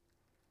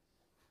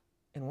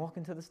and walk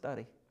into the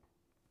study.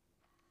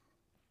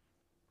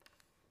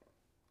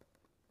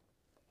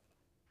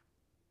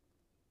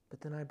 But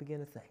then I begin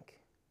to think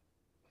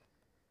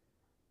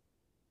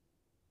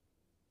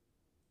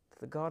that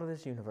the God of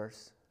this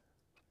universe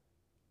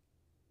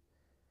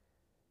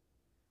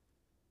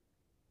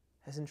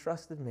has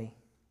entrusted me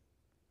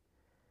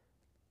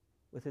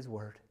with His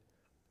Word.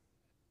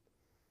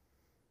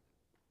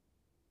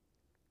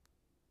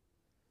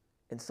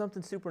 And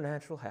something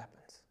supernatural happens.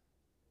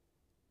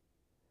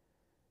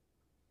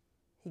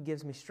 He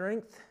gives me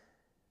strength.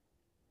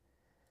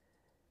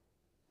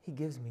 He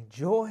gives me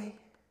joy.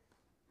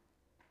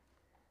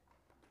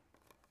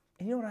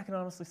 And you know what I can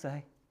honestly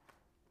say?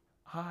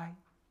 I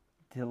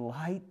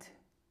delight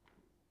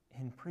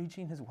in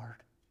preaching His Word.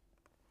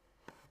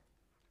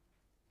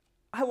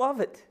 I love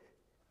it.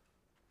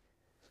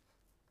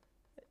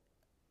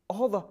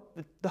 All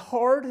the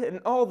hard and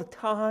all the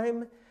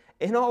time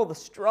and all the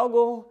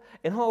struggle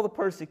and all the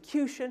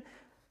persecution,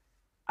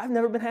 I've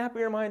never been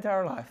happier in my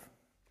entire life.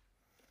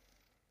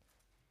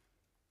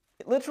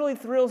 It literally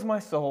thrills my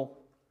soul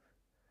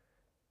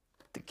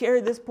to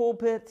carry this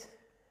pulpit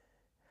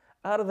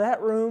out of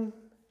that room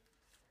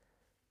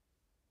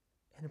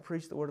and to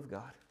preach the Word of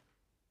God.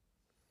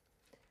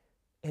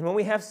 And when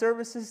we have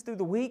services through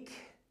the week,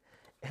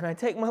 and I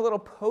take my little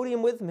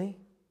podium with me,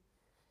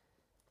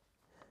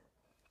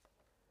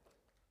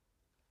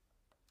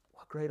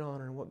 what great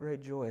honor and what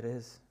great joy it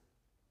is.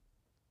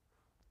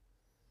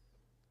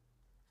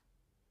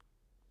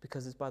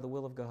 Because it's by the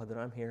will of God that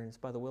I'm here, and it's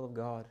by the will of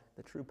God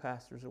that true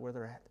pastors are where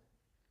they're at.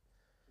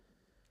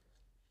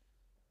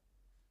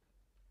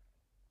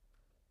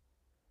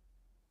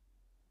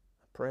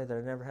 I pray that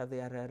I never have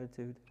that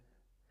attitude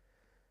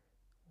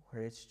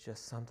where it's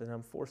just something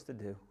I'm forced to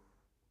do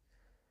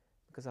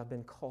because I've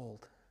been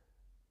called.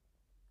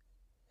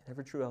 And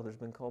every true elder has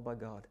been called by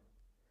God.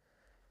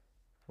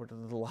 We're to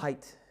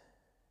delight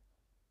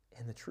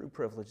in the true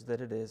privilege that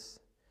it is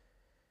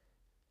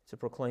to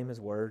proclaim His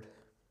Word,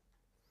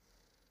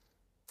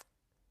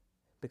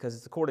 because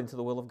it's according to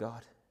the will of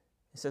God.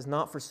 It says,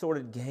 not for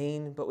sordid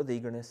gain, but with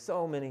eagerness.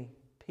 So many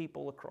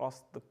people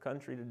across the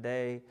country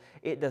today,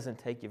 it doesn't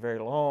take you very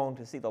long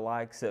to see the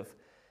likes of,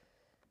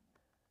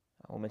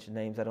 I won't mention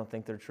names, I don't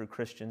think they're true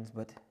Christians,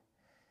 but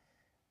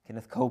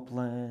Kenneth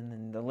Copeland,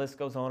 and the list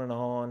goes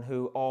on,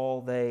 who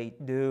all they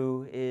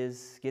do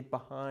is get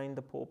behind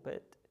the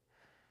pulpit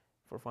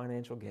for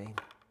financial gain.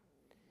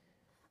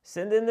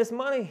 Send in this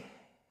money,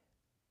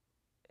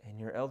 and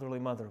your elderly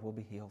mother will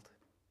be healed.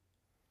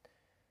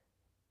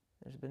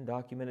 There's been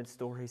documented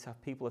stories how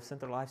people have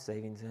sent their life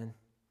savings in,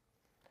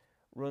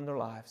 ruined their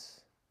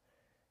lives.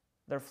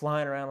 They're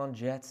flying around on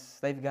jets.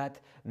 They've got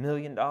 $1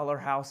 million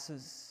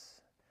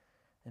houses,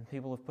 and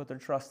people have put their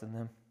trust in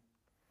them.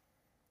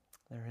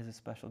 There is a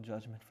special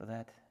judgment for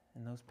that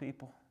in those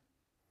people.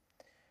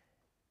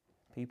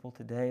 People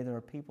today, there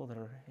are people that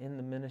are in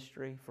the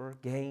ministry for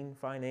gain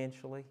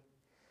financially,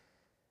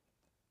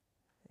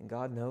 and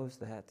God knows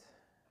that.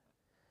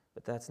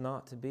 But that's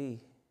not to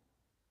be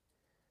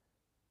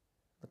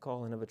the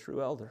calling of a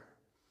true elder.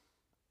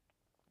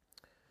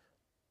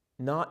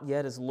 Not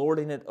yet as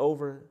lording it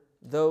over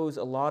those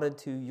allotted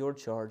to your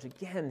charge.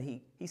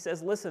 Again, he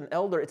says, listen,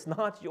 elder, it's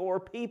not your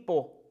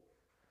people.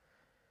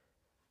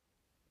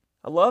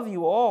 I love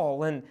you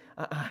all, and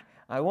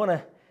I want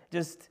to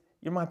just,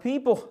 you're my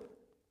people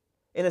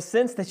in a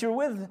sense that you're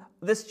with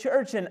this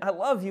church, and I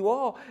love you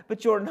all,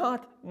 but you're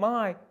not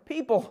my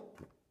people.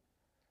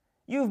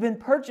 You've been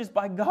purchased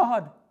by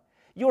God.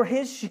 You're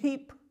His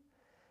sheep.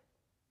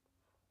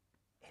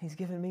 He's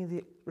given me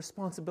the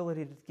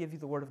responsibility to give you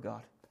the Word of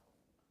God.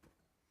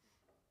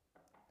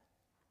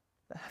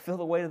 I feel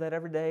the weight of that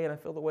every day, and I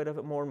feel the weight of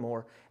it more and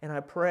more. And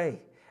I pray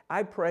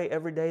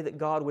every day that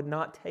God would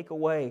not take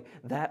away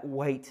that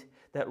weight,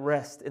 that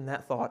rest in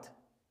that thought.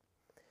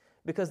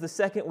 Because the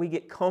second we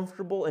get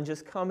comfortable and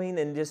just coming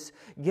and just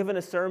giving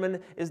a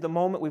sermon is the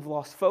moment we've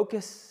lost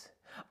focus.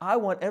 I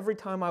want every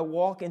time I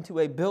walk into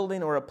a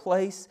building or a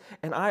place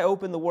and I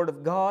open the Word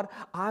of God,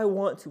 I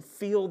want to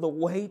feel the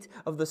weight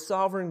of the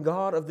sovereign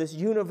God of this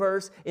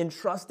universe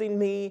entrusting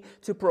me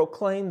to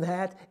proclaim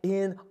that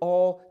in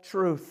all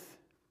truth.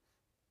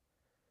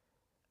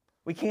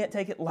 We can't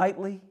take it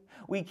lightly.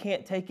 We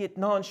can't take it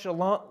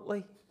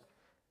nonchalantly.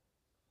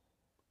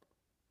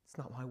 It's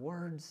not my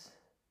words.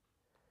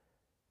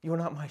 You're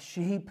not my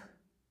sheep.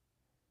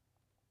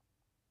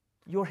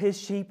 You're His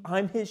sheep.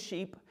 I'm His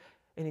sheep.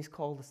 And He's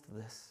called us to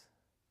this.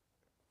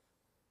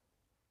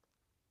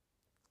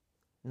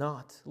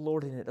 Not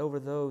lording it over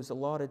those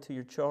allotted to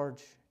your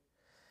charge,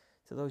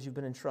 to those you've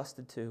been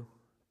entrusted to,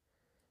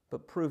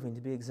 but proving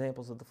to be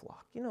examples of the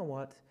flock. You know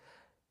what?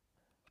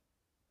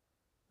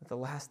 The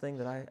last thing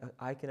that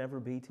I can ever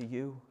be to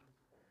you,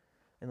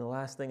 and the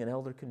last thing an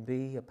elder can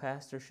be, a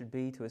pastor should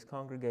be to his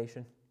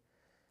congregation,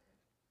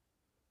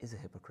 is a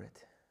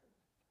hypocrite.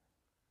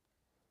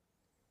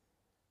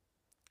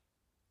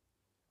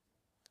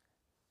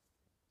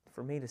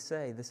 For me to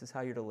say, this is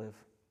how you're to live,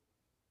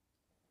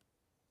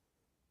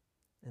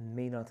 and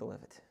me not to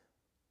live it.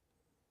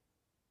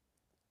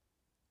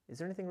 Is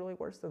there anything really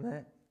worse than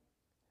that?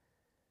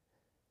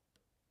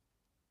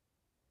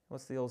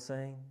 What's the old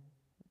saying?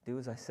 Do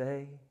as I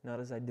say, not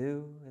as I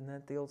do. Isn't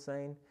that the old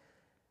saying?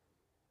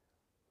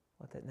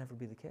 Let that never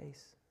be the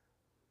case.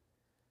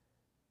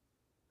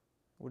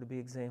 We're to be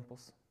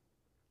examples.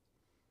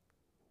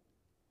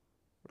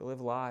 We're to live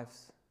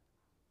lives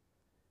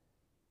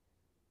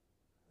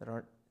that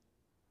aren't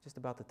just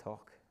about the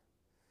talk,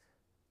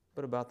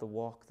 but about the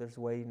walk. There's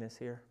weightiness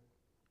here.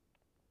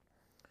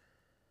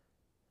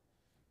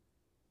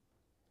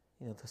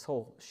 You know, this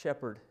whole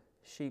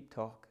shepherd-sheep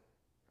talk,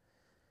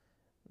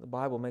 the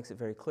Bible makes it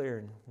very clear,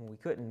 and we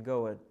couldn't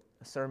go a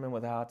sermon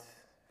without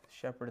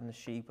shepherd and the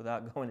sheep,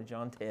 without going to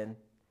John 10.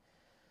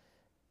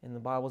 And the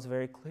Bible's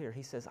very clear.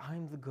 He says,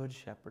 I'm the good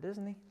shepherd,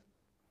 isn't he?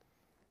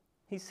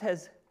 He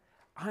says,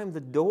 I'm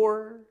the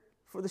door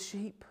for the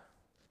sheep.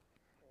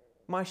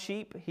 My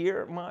sheep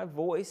hear my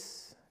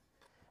voice.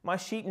 My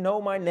sheep know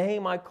my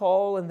name. I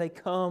call and they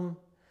come.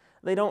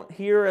 They don't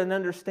hear and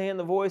understand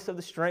the voice of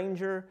the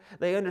stranger.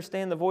 They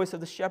understand the voice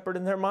of the shepherd,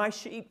 and they're my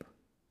sheep.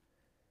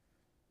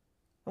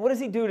 And what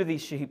does He do to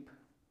these sheep?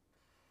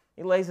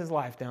 He lays His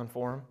life down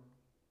for them.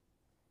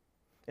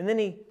 And then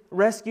He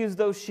rescues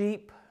those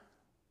sheep.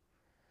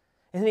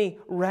 And then He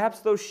wraps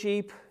those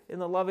sheep in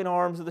the loving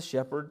arms of the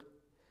shepherd,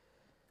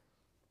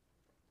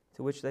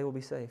 to which they will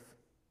be safe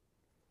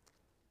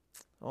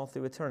all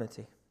through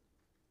eternity.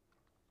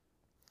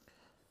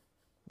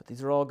 But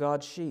these are all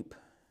God's sheep.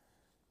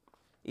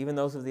 Even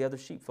those of the other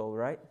sheepfold,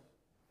 right?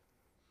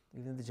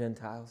 Even the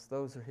Gentiles,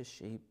 those are His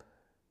sheep.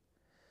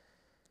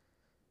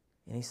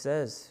 And He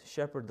says,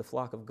 shepherd the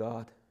flock of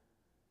God.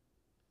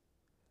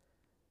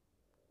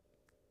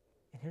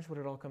 And here's what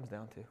it all comes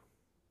down to.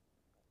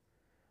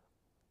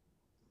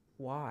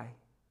 Why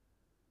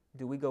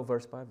do we go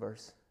verse by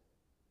verse?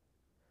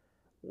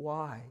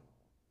 Why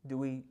do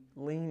we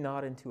lean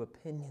not into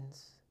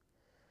opinions,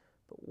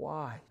 but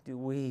why do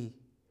we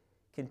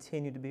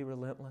continue to be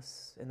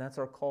relentless? And that's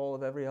our call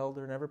of every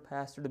elder and every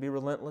pastor, to be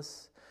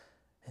relentless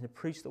and to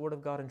preach the Word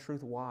of God in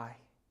truth. Why?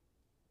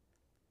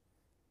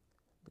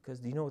 Because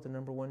do you know what the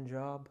number one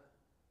job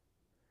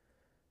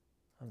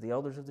of the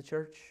elders of the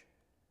church,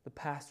 the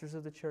pastors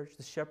of the church,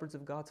 the shepherds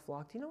of God's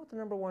flock, do you know what the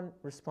number one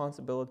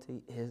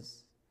responsibility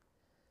is?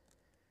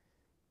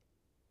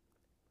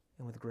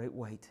 And with great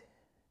weight,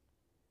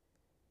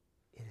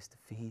 it is to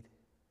feed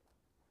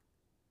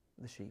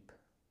the sheep.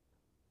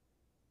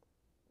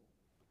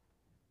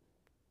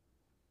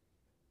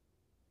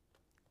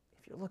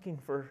 If you're looking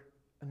for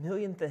a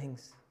million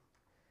things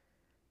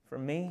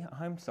from me,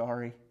 I'm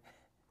sorry.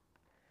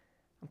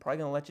 I'm probably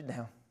going to let you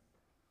down.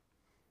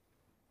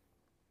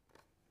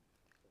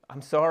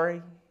 I'm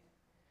sorry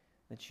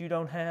that you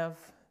don't have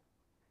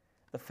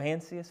the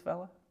fanciest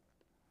fella.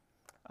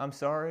 I'm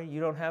sorry you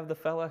don't have the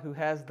fella who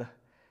has the...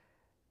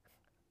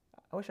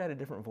 I wish I had a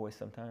different voice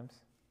sometimes.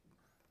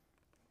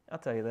 I'll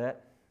tell you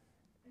that.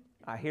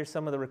 I hear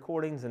some of the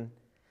recordings and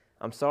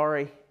I'm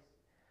sorry.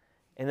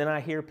 And then I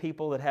hear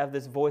people that have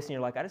this voice and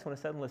you're like, I just want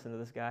to sit and listen to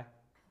this guy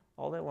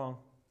all day long.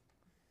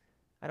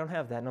 I don't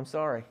have that, and I'm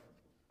sorry.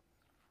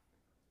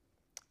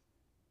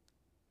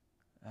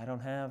 I don't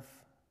have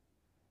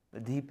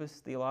the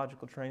deepest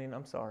theological training.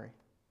 I'm sorry.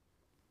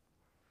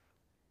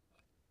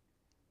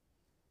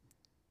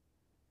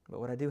 But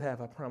what I do have,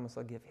 I promise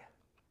I'll give you.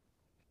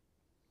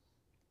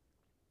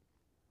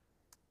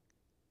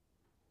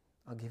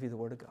 I'll give you the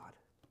Word of God.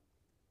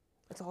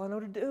 That's all I know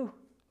to do.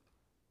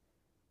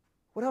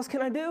 What else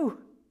can I do?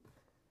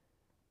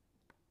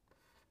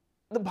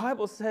 The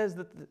Bible says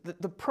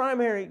that the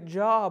primary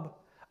job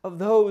of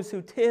those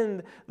who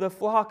tend the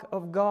flock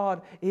of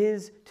God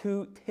is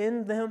to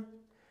tend them,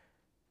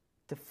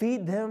 to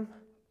feed them,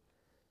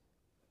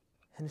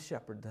 and to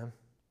shepherd them.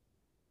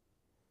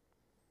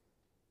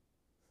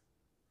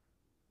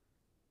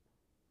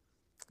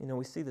 You know,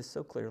 we see this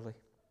so clearly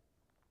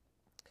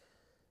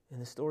in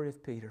the story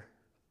of Peter,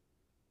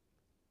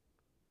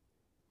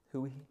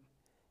 who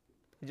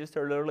You just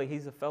heard earlier,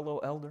 he's a fellow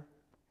elder.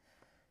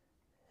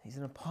 He's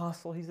an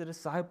apostle. He's a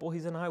disciple.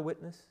 He's an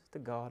eyewitness to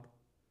God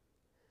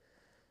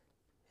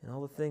and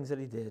all the things that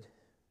he did.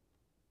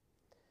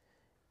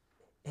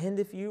 And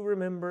if you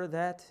remember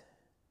that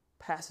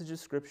passage of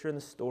Scripture in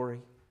the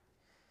story,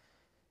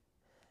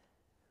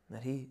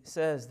 that he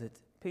says that,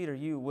 Peter,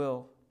 you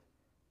will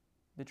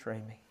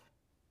betray me.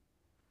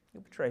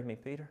 You betrayed me,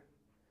 Peter.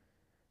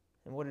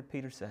 And what did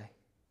Peter say?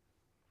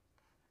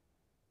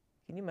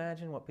 Can you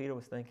imagine what Peter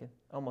was thinking?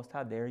 Almost,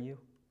 how dare you?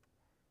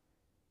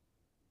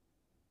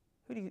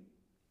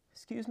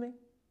 Excuse me?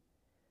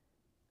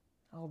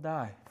 I'll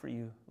die for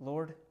you,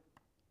 Lord.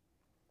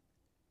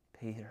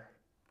 Peter.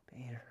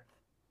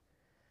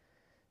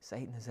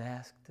 Satan has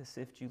asked to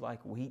sift you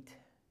like wheat,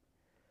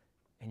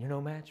 and you're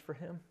no match for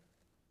him.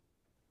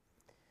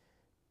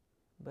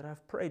 But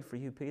I've prayed for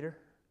you, Peter,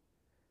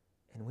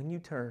 and when you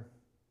turn,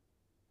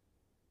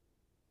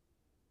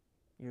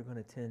 you're going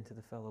to tend to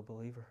the fellow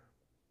believer.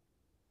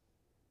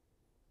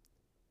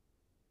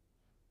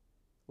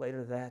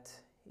 Later that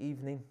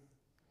evening,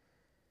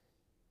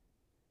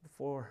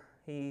 before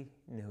he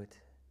knew it,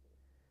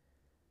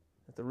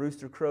 that the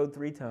rooster crowed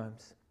 3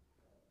 times.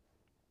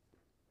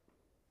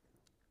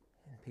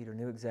 And Peter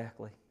knew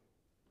exactly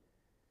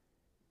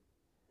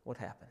what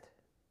happened.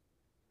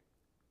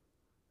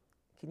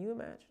 Can you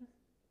imagine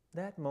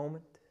that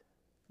moment?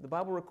 The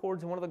Bible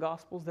records in one of the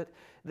Gospels that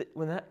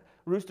when that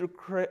rooster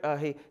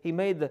he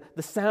made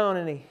the sound,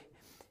 and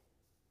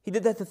he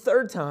did that the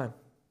 3rd time.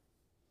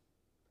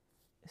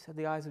 It said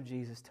the eyes of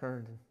Jesus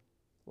turned and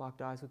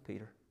locked eyes with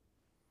Peter.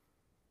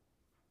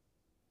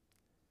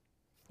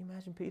 Can you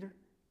imagine Peter?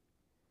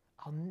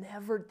 I'll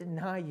never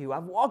deny you.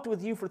 I've walked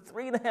with you for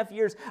 3.5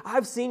 years.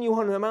 I've seen you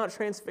on the Mount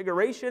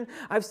Transfiguration.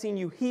 I've seen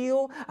you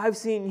heal. I've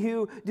seen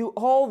you do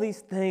all these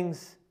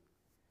things.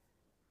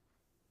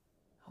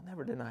 I'll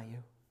never deny you.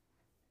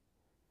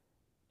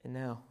 And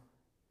now,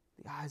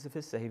 the eyes of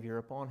his Savior are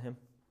upon him.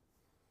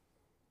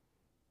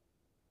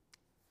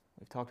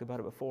 We've talked about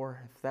it before.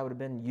 If that would have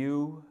been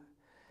you,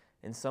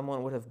 and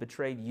someone would have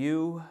betrayed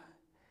you,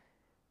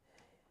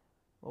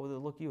 what would the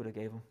look you would have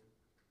gave him?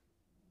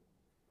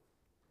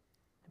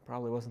 It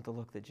probably wasn't the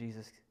look that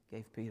Jesus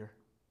gave Peter.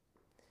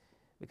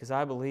 Because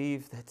I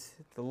believe that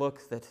the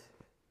look that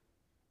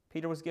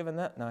Peter was given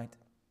that night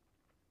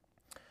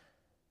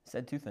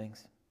said 2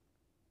 things.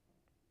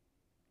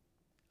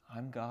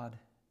 I'm God,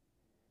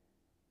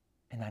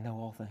 and I know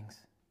all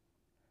things.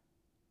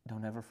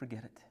 Don't ever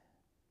forget it.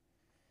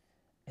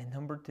 And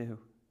number 2,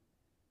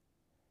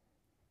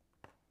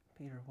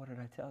 Peter, what did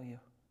I tell you?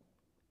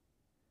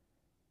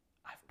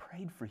 I've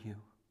prayed for you.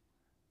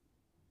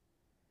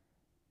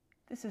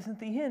 This isn't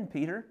the end,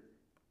 Peter.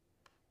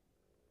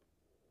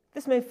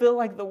 This may feel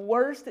like the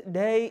worst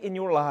day in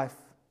your life,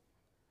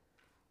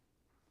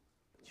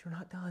 but you're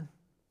not done.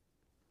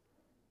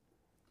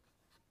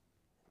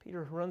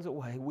 Peter runs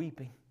away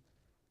weeping.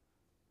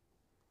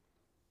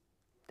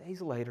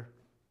 Days later,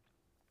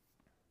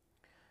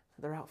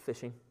 they're out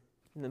fishing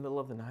in the middle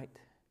of the night.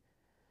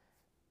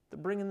 They're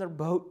bringing their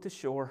boat to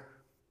shore.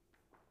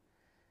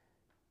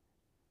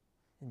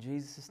 And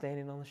Jesus is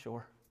standing on the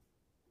shore.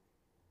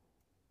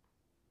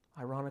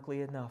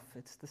 Ironically enough,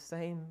 it's the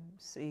same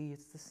sea.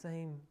 It's the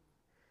same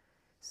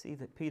sea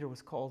that Peter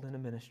was called into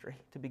ministry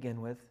to begin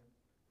with,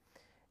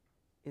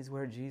 is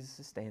where Jesus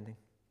is standing.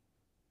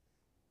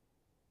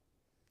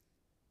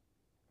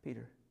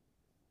 Peter,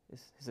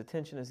 his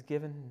attention is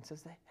given and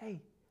says, hey,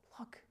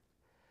 look.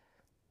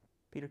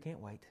 Peter can't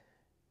wait.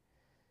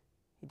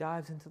 He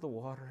dives into the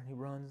water and he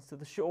runs to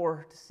the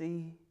shore to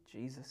see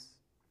Jesus.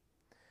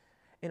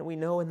 And we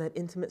know in that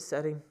intimate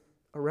setting,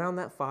 around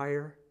that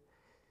fire,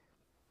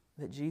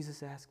 that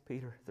Jesus asked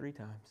Peter 3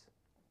 times.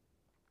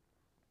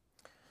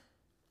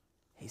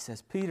 He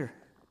says, Peter,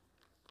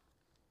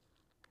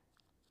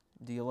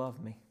 do you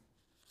love me?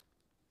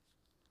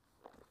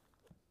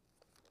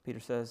 Peter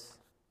says,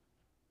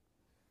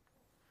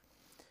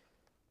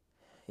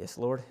 yes,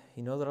 Lord,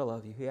 you know that I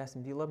love you. He asked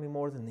him, do you love me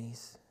more than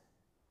these?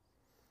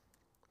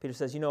 Peter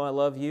says, you know I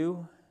love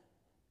you.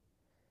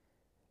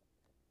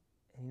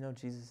 And you know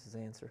Jesus'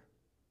 answer.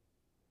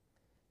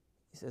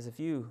 He says, if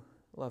you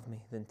love me,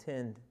 then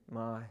tend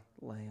my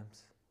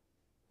lambs.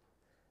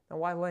 Now,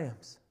 why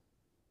lambs?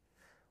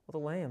 Well,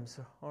 the lambs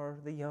are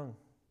the young.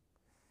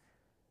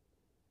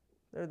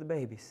 They're the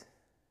babies.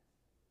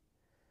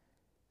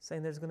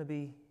 Saying there's going to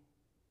be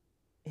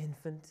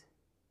infant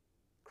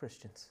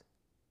Christians.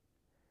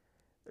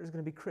 There's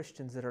going to be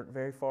Christians that aren't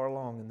very far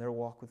along in their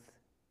walk with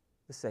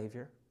the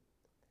Savior.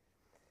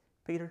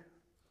 Peter,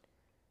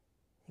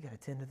 you got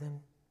to tend to them.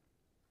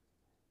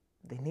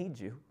 They need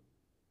you.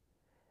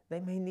 They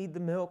may need the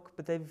milk,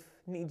 but they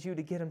need you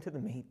to get them to the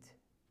meat.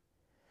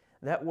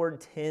 That word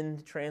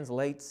tend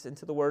translates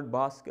into the word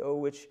bosco,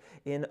 which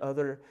in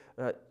other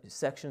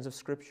sections of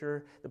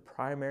Scripture, the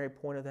primary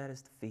point of that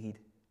is to feed.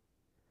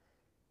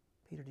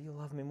 Peter, do you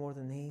love me more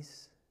than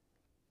these?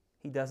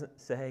 He doesn't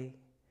say,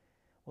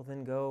 well,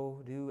 then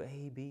go do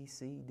A, B,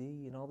 C,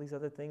 D, and all these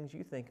other things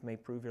you think may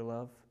prove your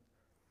love.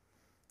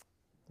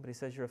 But he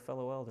says, you're a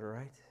fellow elder,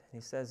 right? And he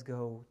says,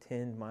 go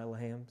tend my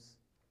lambs.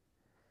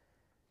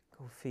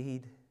 Go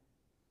feed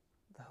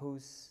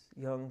those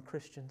young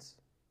Christians.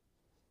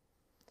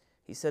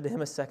 He said to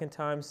him a second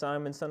time,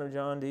 Simon, son of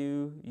John,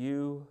 do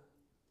you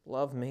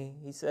love me?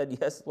 He said,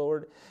 yes,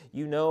 Lord,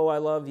 you know I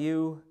love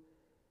you.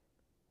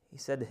 He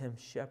said to him,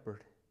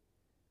 shepherd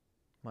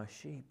my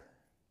sheep.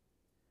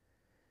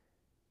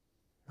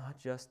 Not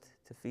just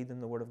to feed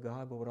them the word of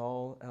God, but what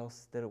all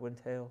else that it would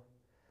entail.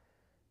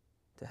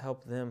 To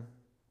help them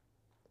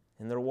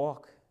in their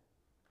walk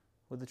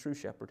with the true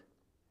shepherd.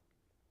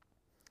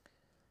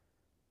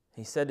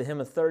 He said to him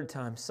a third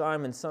time,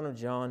 Simon, son of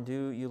John,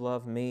 do you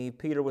love me?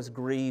 Peter was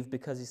grieved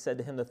because he said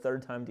to him the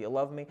third time, do you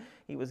love me?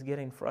 He was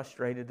getting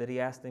frustrated that he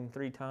asked him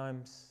 3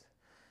 times.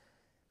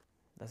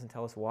 Doesn't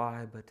tell us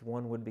why, but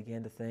one would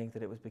begin to think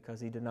that it was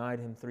because he denied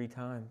him 3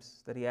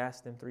 times, that he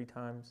asked him 3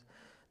 times.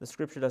 The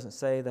scripture doesn't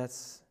say.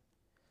 That's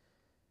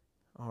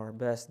our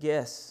best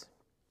guess.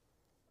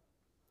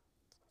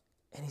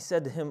 And he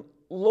said to him,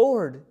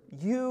 Lord,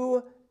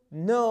 you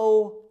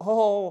know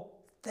all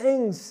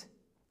things.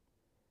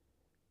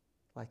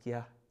 Like,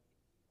 yeah,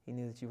 he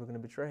knew that you were going to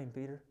betray him,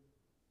 Peter.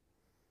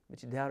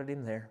 But you doubted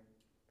him there.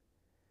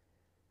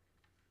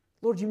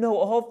 Lord, you know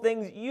all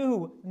things.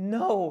 You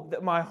know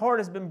that my heart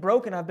has been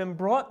broken. I've been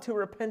brought to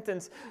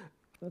repentance.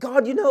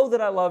 God, you know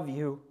that I love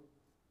you.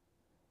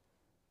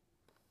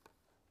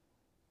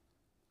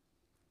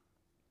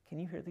 Can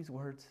you hear these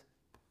words?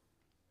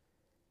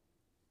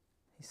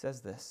 He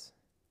says this.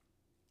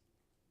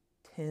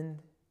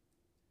 Tend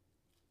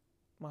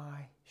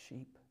my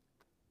sheep.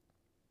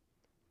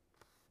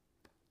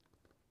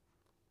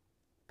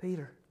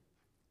 Peter,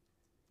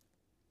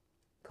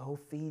 go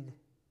feed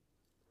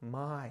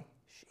my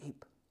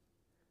sheep.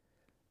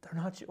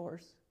 They're not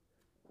yours.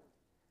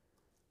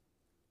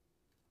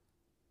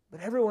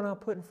 But everyone I'll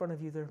put in front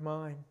of you, they're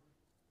mine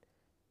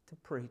to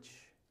preach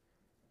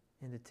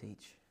and to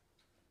teach.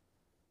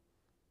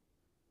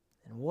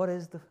 And what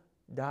is the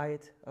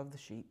diet of the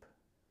sheep?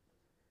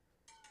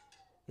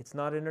 It's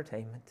not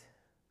entertainment.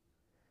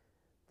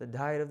 The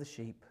diet of the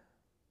sheep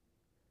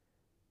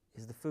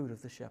is the food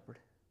of the shepherd.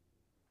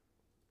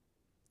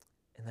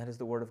 And that is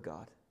the Word of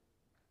God.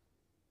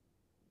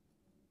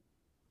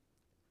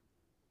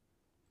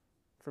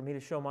 For me to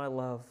show my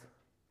love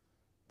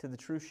to the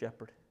true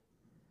shepherd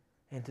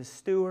and to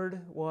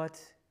steward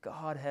what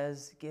God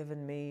has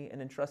given me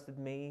and entrusted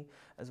me,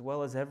 as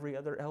well as every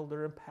other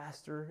elder and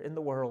pastor in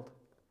the world,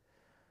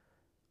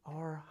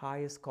 our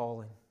highest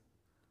calling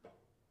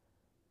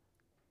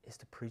is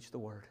to preach the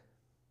Word.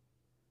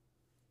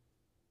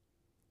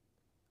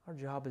 Our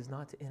job is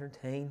not to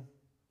entertain.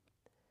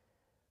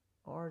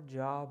 Our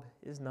job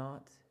is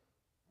not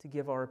to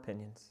give our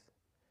opinions.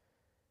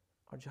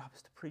 Our job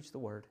is to preach the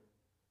Word.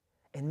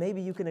 And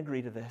maybe you can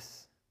agree to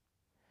this,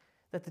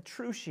 that the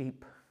true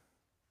sheep,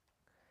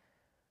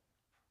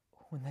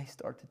 when they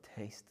start to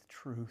taste the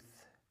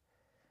truth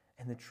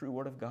and the true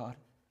Word of God,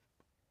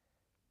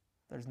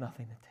 there's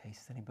nothing that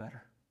tastes any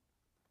better.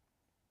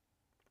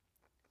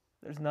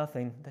 There's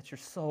nothing that your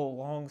soul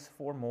longs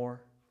for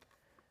more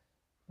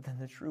than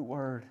the true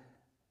Word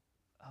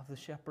of the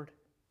shepherd.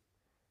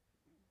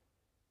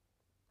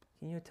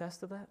 Can you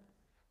attest to that?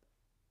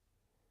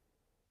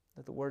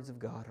 That the words of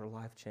God are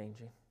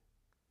life-changing.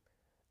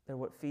 They're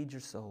what feeds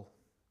your soul.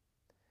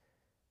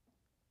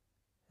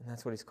 And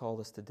that's what He's called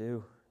us to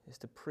do, is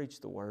to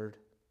preach the Word.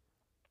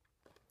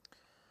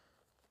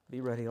 Be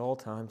ready at all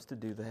times to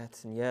do that.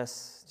 And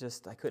yes,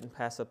 I couldn't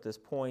pass up this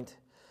point.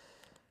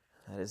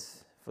 That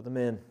is for the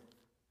men.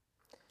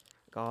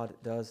 God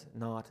does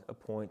not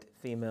appoint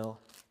female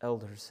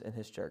elders in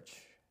His church.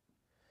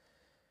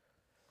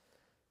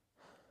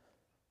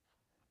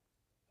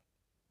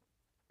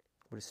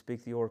 But to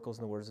speak the oracles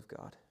and the words of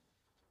God.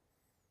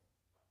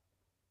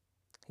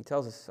 He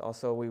tells us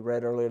also, we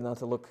read earlier, not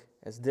to look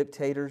as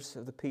dictators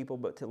of the people,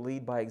 but to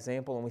lead by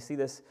example. And we see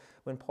this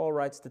when Paul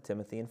writes to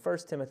Timothy. In 1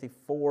 Timothy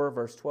 4,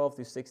 verse 12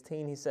 through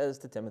 16, he says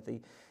to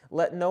Timothy,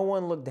 let no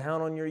one look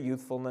down on your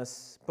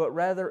youthfulness, but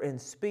rather in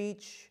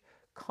speech,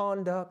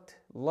 conduct,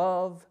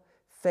 love,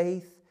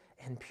 faith,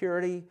 and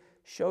purity,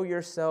 show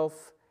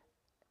yourself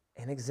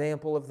an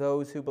example of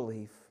those who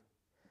believe.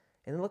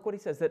 And then look what he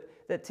says,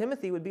 that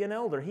Timothy would be an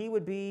elder. He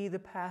would be the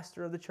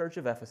pastor of the church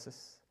of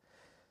Ephesus.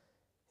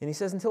 And he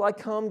says, until I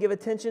come, give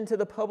attention to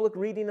the public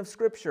reading of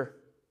Scripture,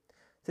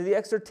 to the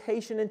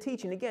exhortation and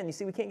teaching. Again, you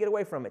see, we can't get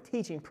away from it.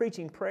 Teaching,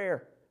 preaching,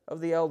 prayer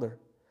of the elder.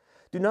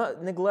 Do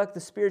not neglect the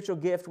spiritual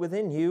gift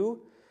within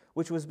you,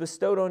 which was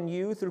bestowed on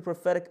you through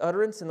prophetic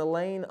utterance and the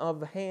laying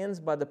of hands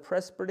by the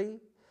presbytery,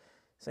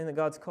 saying that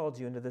God's called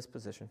you into this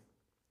position.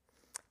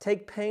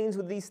 Take pains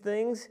with these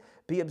things.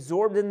 Be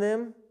absorbed in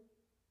them.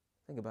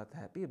 Think about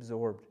that. Be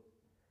absorbed.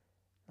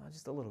 Not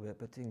just a little bit,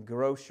 but to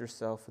engross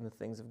yourself in the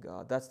things of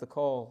God. That's the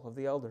call of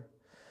the elder.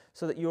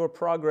 So that your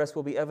progress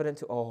will be evident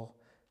to all.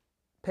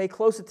 Pay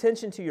close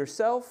attention to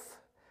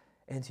yourself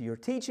and to your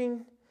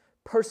teaching.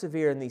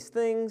 Persevere in these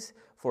things,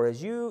 for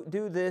as you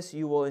do this,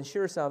 you will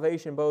ensure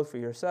salvation both for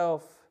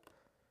yourself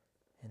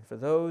and for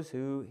those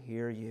who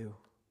hear you.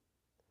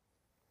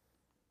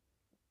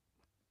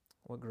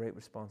 What great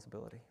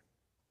responsibility.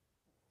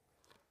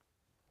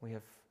 We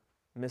have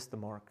missed the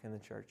mark in the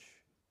church.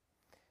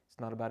 It's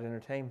not about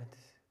entertainment.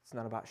 It's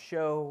not about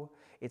show.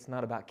 It's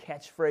not about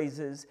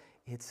catchphrases.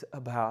 It's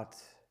about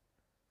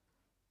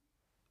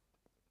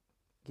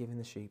giving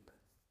the sheep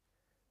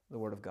the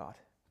Word of God.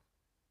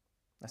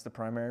 That's the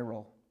primary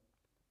role.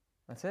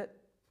 That's it.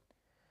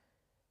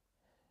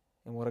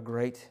 And what a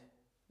great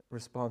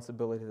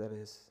responsibility that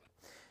is.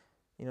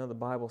 You know, the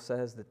Bible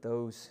says that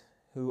those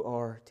who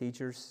are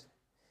teachers,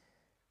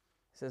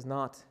 it says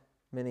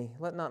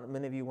let not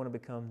many of you want to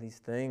become these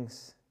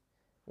things.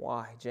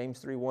 Why?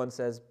 James 3:1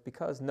 says,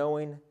 because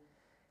knowing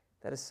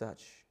that as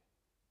such,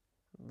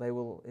 they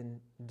will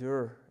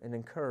endure and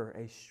incur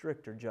a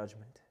stricter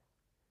judgment.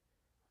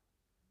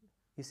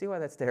 You see why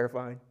that's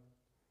terrifying?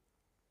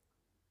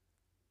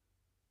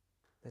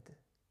 That the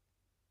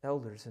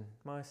elders and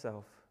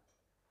myself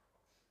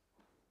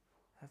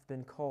have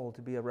been called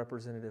to be a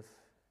representative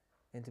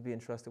and to be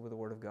entrusted with the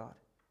Word of God.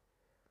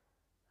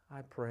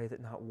 I pray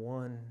that not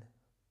one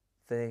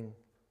thing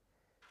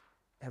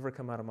ever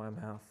come out of my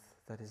mouth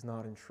that is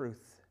not in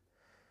truth,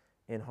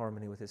 in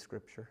harmony with His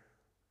Scripture.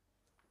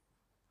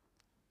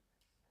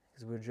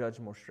 Because we're judged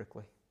more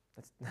strictly.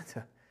 That's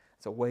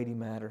a weighty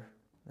matter,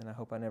 and I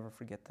hope I never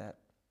forget that.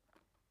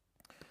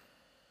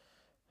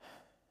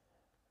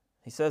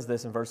 He says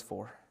this in verse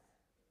 4.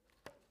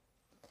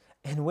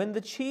 And when the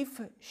chief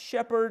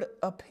shepherd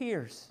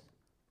appears,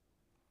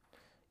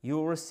 you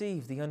will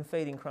receive the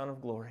unfading crown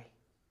of glory.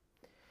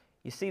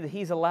 You see that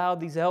He's allowed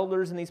these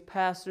elders and these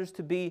pastors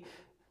to be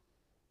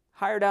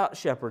hired out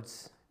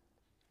shepherds.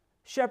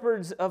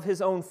 Shepherds of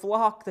His own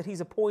flock that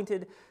He's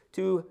appointed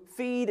to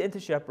feed and to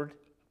shepherd.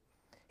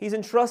 He's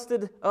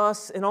entrusted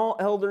us and all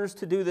elders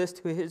to do this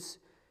to His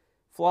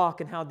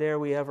flock, and how dare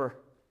we ever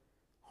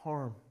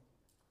harm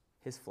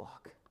His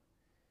flock?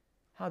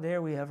 How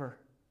dare we ever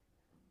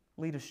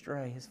lead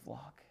astray His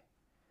flock?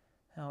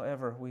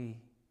 However we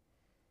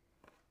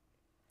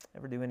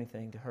ever do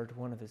anything to hurt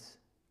one of His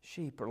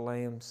sheep or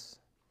lambs.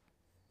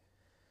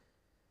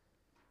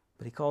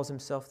 But He calls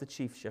Himself the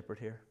chief shepherd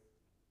here.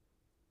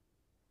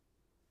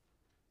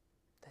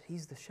 That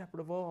He's the shepherd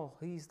of all.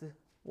 He's the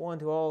one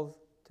to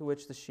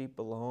which the sheep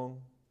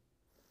belong.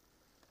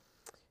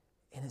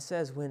 And it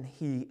says when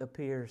He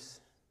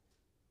appears,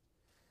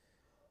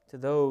 to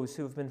those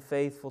who have been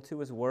faithful to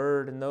His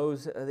Word, and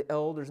those the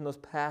elders and those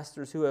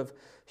pastors who have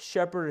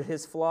shepherded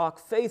His flock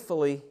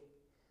faithfully,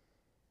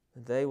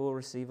 they will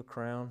receive a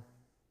crown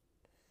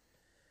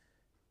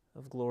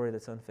of glory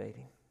that's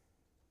unfading.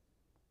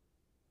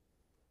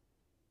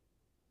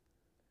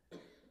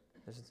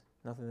 There's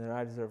nothing that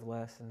I deserve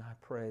less, and I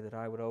pray that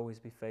I would always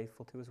be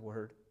faithful to His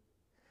Word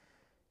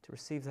to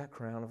receive that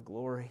crown of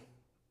glory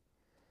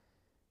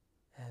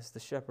as the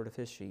shepherd of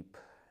His sheep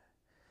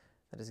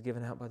that is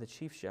given out by the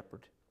chief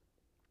shepherd.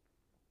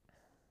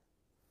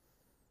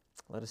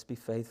 Let us be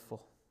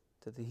faithful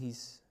to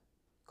these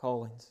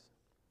callings.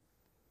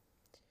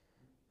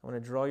 I want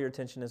to draw your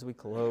attention as we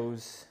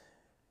close.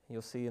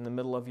 You'll see in the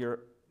middle of your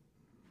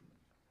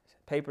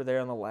paper there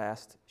on the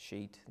last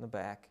sheet in the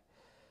back,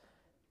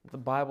 the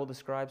Bible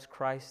describes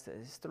Christ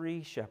as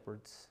three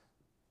shepherds: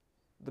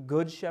 the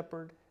good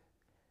shepherd,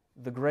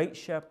 the great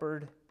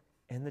shepherd,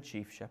 and the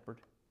chief shepherd.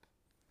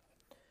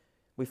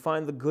 We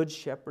find the good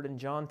shepherd in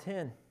John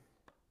 10.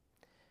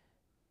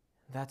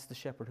 That's the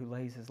shepherd who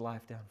lays his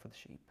life down for the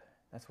sheep.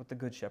 That's what the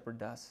good shepherd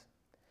does.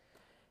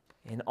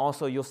 And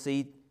also you'll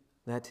see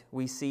that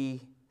we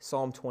see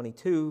Psalm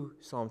 22,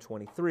 Psalm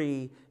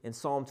 23, and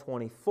Psalm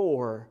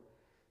 24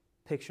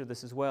 picture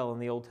this as well in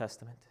the Old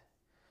Testament.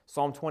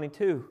 Psalm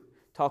 22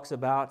 talks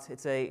about,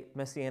 it's a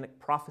messianic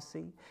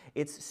prophecy.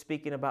 It's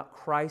speaking about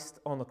Christ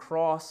on the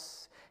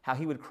cross, how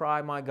He would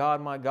cry, my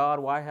God,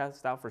 why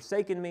hast Thou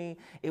forsaken me?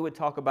 It would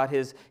talk about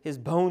his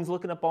bones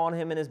looking upon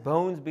Him and His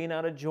bones being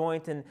out of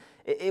joint, and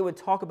it would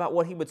talk about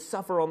what He would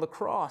suffer on the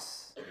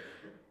cross.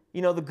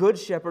 You know, the good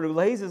shepherd who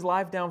lays his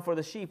life down for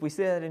the sheep. We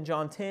see that in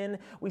John 10.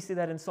 We see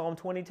that in Psalm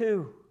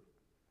 22.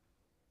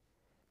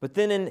 But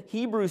then in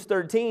Hebrews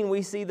 13,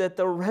 we see that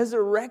the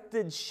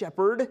resurrected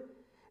shepherd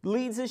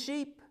leads his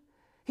sheep.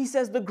 He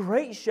says the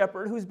great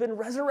shepherd who's been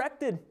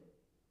resurrected.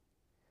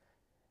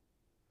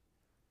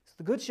 So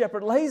the good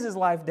shepherd lays his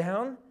life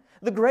down.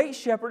 The great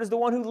shepherd is the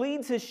one who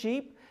leads his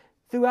sheep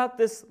throughout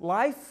this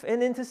life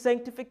and into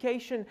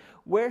sanctification.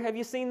 Where have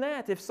you seen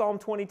that? If Psalm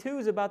 22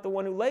 is about the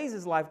one who lays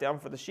his life down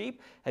for the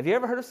sheep, have you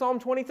ever heard of Psalm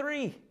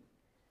 23? It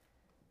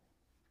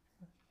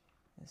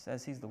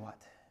says He's the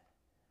what?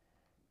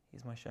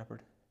 He's my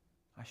shepherd.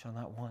 I shall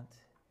not want.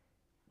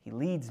 He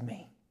leads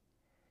me.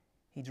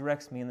 He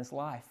directs me in this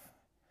life.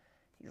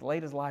 He's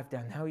laid His life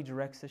down. Now He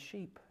directs His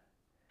sheep.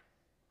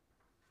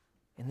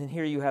 And then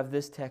here you have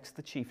this text,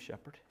 the chief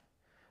shepherd,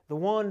 the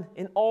one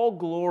in all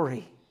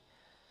glory,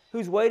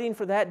 who's waiting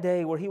for that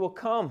day where He will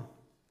come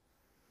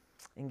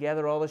and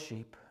gather all the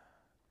sheep.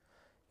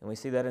 And we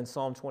see that in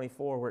Psalm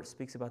 24 where it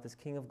speaks about this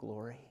King of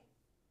glory.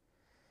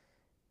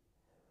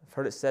 I've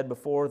heard it said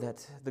before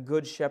that the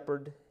good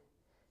shepherd,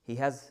 he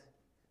has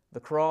the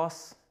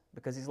cross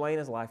because he's laying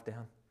his life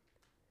down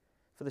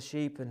for the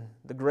sheep, and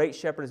the great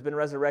shepherd has been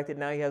resurrected.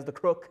 Now he has the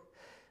crook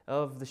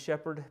of the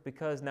shepherd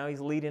because now he's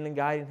leading and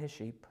guiding his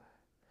sheep.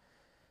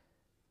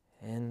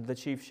 And the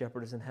chief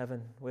shepherd is in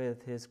heaven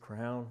with his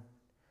crown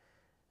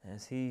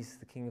as he's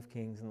the King of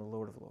Kings and the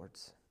Lord of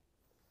Lords.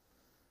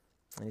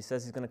 And he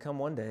says he's going to come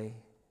one day.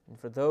 And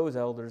for those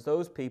elders,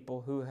 those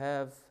people who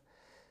have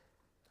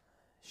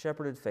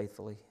shepherded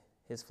faithfully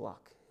his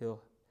flock,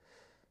 he'll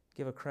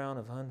give a crown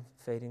of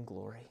unfading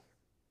glory.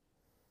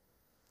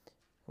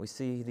 We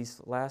see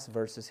these last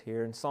verses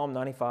here in Psalm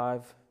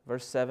 95,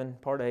 verse 7,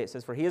 part A. It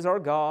says, "For he is our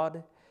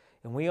God,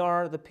 and we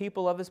are the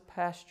people of his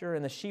pasture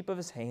and the sheep of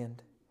his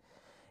hand."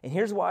 And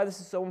here's why this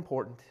is so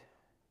important.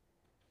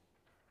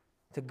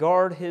 To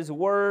guard his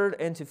word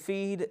and to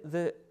feed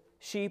the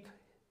sheep,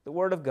 the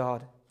word of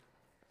God.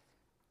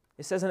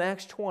 It says in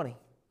Acts 20,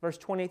 verse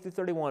 28 through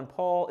 31,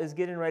 Paul is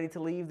getting ready to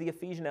leave the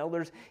Ephesian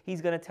elders.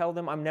 He's going to tell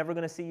them, "I'm never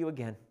going to see you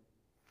again."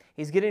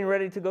 He's getting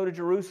ready to go to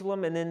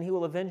Jerusalem, and then he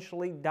will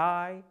eventually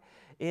die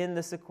in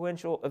the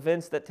sequential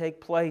events that take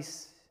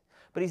place.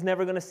 But he's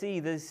never going to see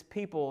these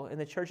people in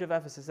the church of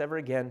Ephesus ever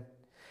again.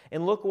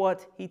 And look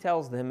what he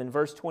tells them in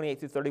verse 28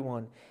 through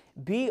 31.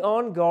 "Be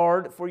on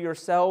guard for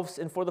yourselves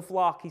and for the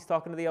flock," he's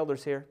talking to the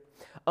elders here,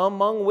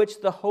 "among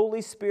which the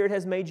Holy Spirit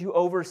has made you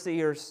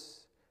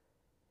overseers,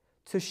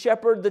 to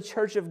shepherd the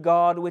church of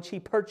God, which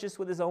he purchased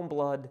with his own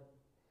blood.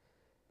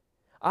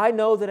 I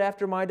know that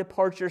after my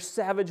departure,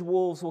 savage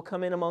wolves will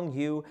come in among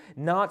you,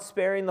 not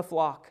sparing the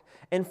flock.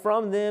 And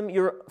from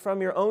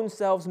your own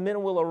selves,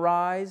 men will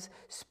arise,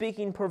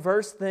 speaking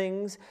perverse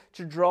things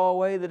to draw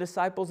away the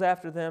disciples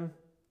after them.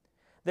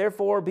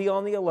 Therefore, be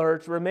on the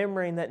alert,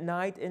 remembering that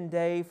night and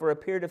day for a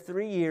period of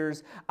 3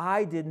 years,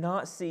 I did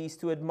not cease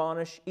to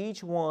admonish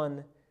each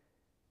one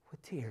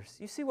with tears."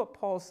 You see what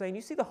Paul's saying?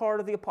 You see the heart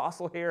of the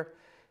apostle here?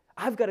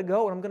 I've got to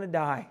go and I'm going to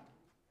die.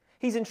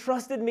 He's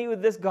entrusted me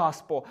with this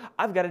gospel.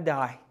 I've got to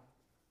die.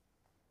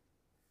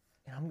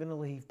 And I'm going to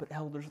leave. But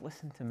elders,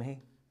 listen to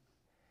me.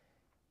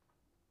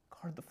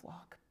 Guard the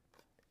flock.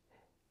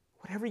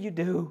 Whatever you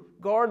do,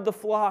 guard the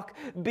flock.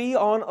 Be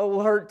on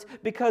alert,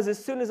 because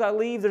as soon as I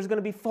leave, there's going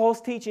to be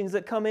false teachings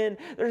that come in.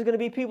 There's going to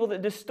be people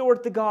that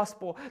distort the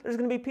gospel. There's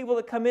going to be people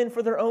that come in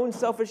for their own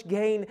selfish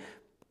gain.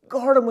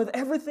 Guard them with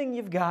everything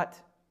you've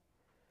got.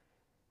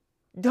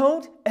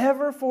 Don't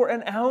ever for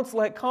an ounce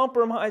let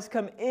compromise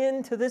come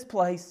into this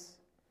place.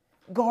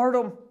 Guard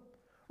them.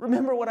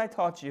 Remember what I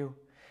taught you.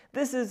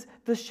 This is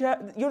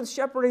you're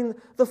shepherding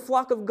the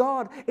flock of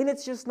God, and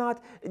it's just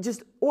not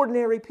just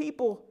ordinary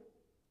people.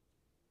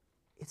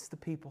 It's the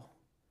people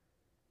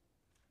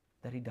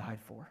that he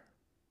died for.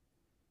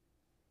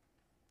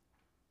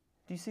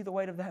 Do you see the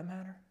weight of that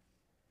matter?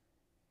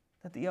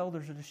 That the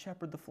elders are to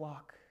shepherd the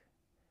flock,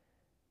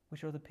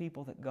 which are the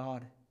people that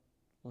God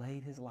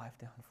laid his life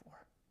down for.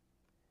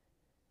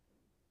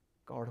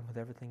 Guard them with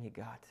everything you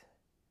got,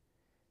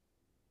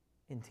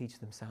 and teach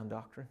them sound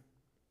doctrine.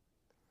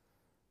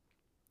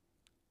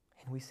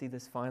 And we see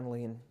this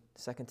finally in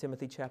 2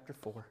 Timothy chapter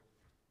 4.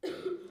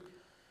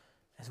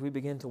 As we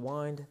begin to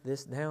wind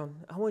this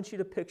down, I want you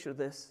to picture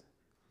this.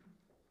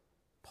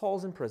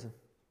 Paul's in prison.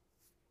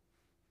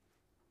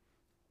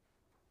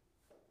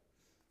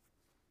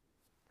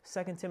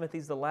 2 Timothy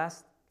is the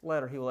last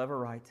letter he will ever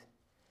write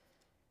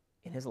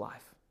in his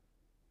life.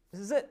 This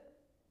is it.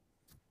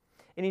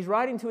 And he's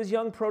writing to his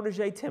young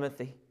protege,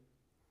 Timothy.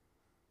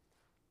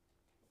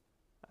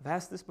 I've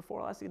asked this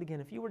before, I'll ask it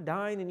again. If you were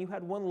dying and you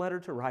had one letter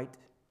to write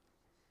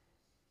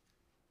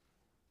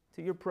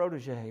to your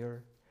protege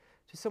or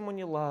to someone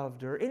you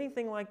loved or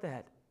anything like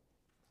that,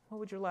 what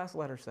would your last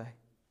letter say?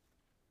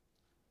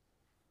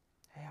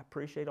 Hey, I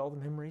appreciate all the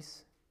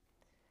memories.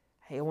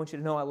 Hey, I want you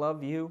to know I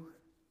love you.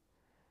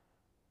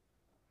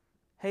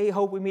 Hey,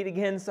 hope we meet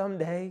again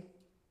someday.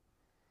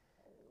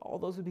 All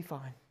those would be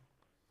fine.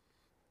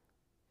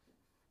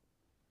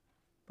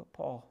 But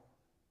Paul,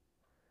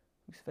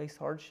 who's faced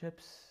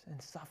hardships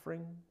and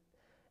suffering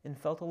and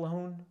felt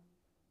alone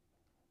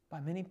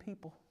by many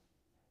people,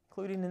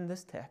 including in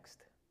this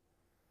text,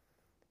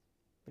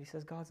 but he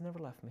says, God's never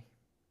left me.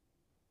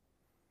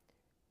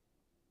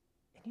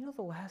 And you know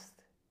the last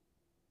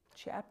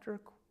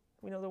chapter,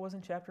 we know there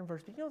wasn't chapter and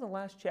verse, but you know the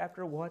last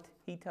chapter what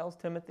he tells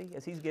Timothy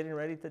as he's getting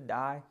ready to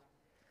die?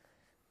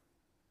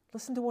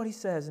 Listen to what he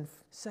says in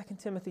 2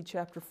 Timothy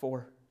chapter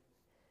 4.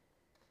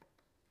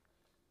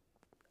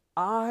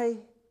 I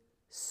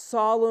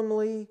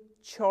solemnly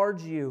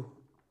charge you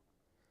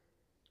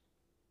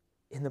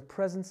in the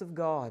presence of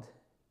God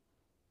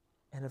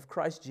and of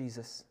Christ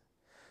Jesus,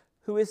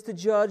 who is to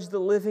judge the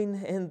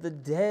living and the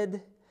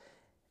dead,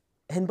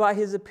 and by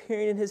his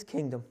appearing in his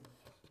kingdom.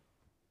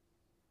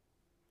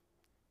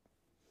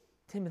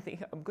 Timothy,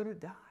 I'm going to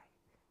die.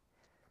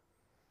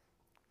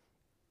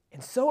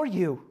 And so are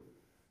you.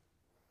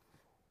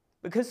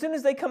 Because as soon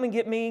as they come and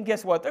get me,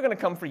 guess what? They're going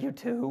to come for you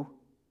too.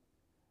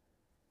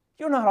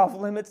 You're not off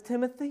limits,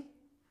 Timothy.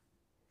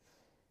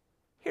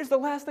 Here's the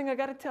last thing I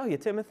got to tell you,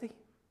 Timothy.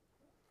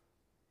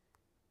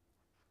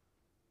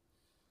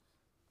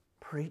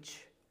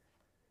 Preach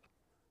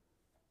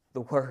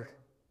the word.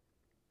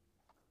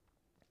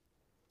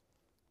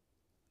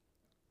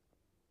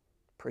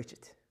 preach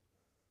it.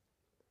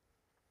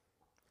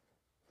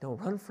 Don't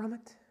run from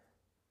it.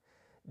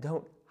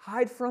 Don't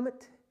hide from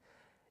it.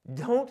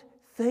 Don't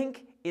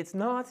think it's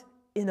not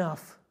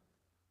enough.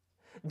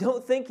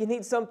 Don't think you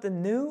need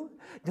something new.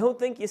 Don't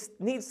think you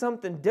need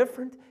something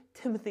different.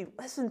 Timothy,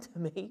 listen to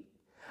me.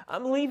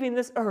 I'm leaving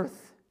this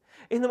earth.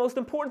 And the most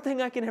important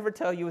thing I can ever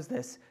tell you is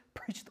this: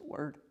 preach the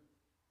word.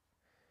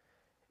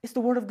 It's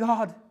the word of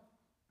God.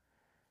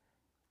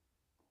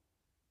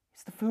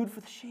 It's the food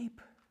for the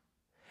sheep.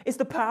 It's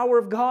the power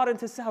of God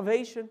unto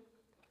salvation.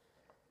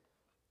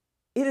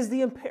 It is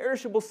the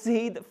imperishable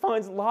seed that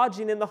finds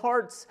lodging in the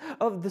hearts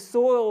of the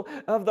soil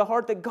of the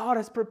heart that God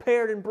has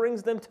prepared and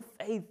brings them to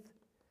faith.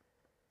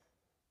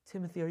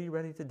 Timothy, are you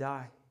ready to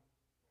die?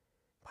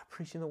 By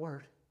preaching the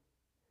word.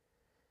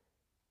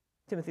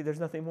 Timothy, there's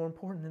nothing more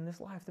important in this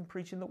life than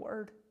preaching the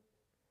word.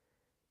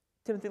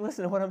 Timothy,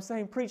 listen to what I'm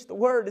saying. Preach the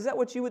word. Is that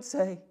what you would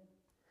say?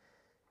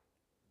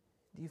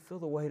 Do you feel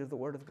the weight of the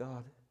word of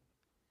God?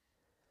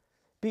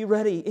 Be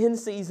ready in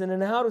season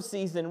and out of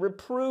season.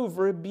 Reprove,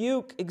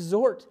 rebuke,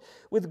 exhort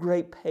with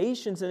great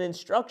patience and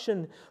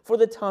instruction. For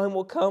the time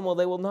will come when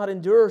they will not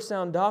endure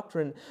sound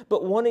doctrine,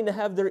 but wanting to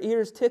have their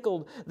ears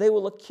tickled, they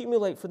will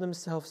accumulate for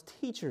themselves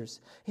teachers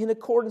in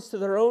accordance to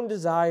their own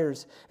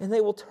desires, and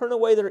they will turn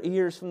away their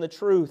ears from the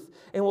truth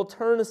and will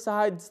turn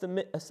aside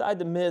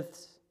the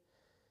myths.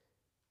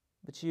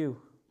 But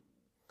you,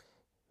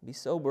 be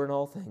sober in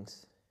all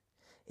things.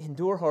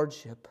 Endure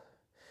hardship.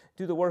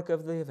 Do the work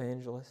of the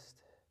evangelist.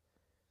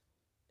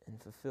 And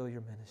fulfill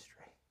your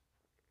ministry.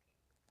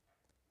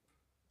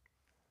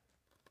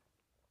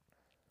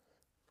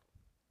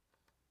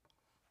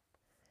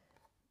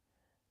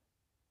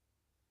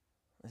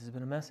 This has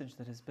been a message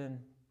that has been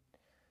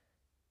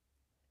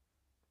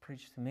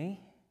preached to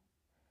me,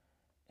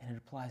 and it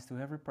applies to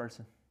every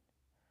person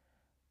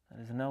that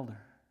is an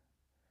elder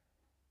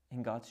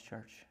in God's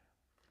church.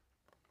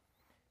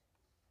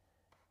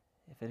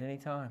 If at any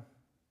time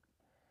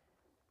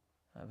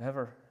I've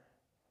ever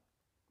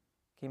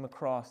came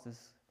across as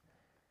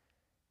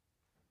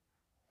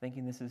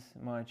thinking this is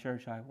my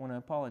church, I want to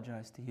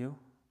apologize to you.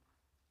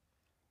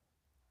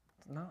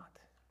 It's not.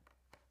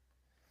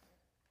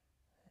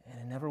 And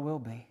it never will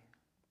be.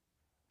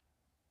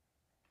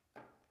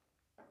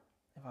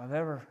 If I've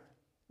ever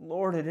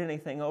lorded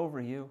anything over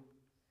you,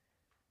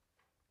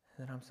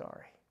 then I'm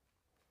sorry.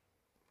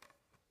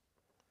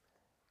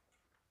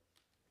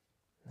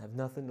 I have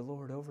nothing to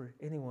lord over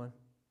anyone.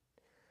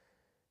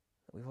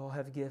 We all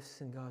have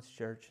gifts in God's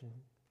church, and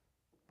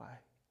by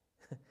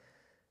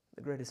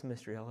the greatest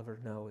mystery I'll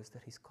ever know is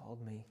that He's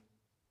called me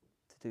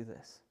to do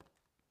this.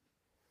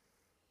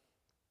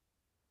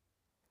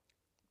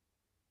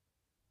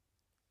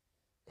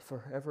 If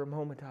for ever a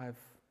moment I've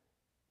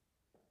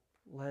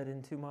led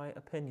into my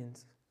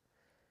opinions,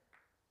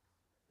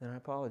 then I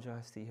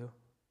apologize to you.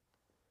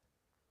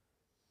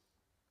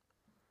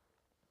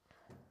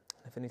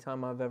 If any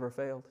time I've ever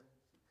failed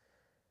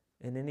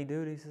in any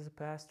duties as a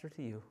pastor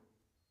to you,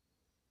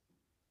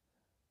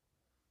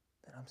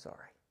 then I'm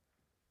sorry.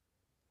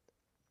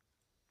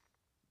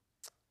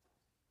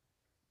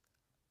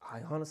 I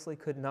honestly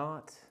could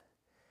not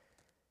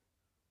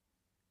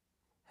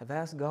have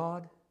asked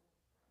God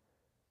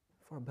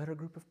for a better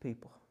group of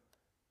people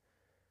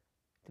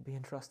to be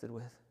entrusted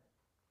with.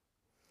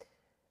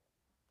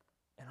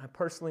 And I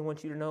personally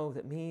want you to know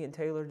that me and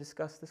Taylor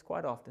discuss this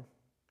quite often.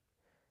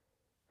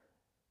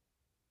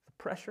 The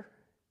pressure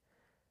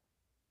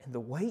and the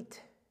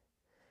weight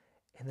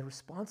and the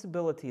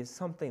responsibility is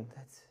something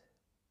that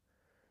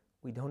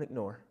we don't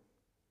ignore.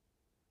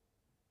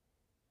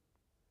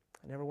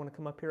 I never want to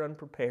come up here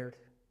unprepared.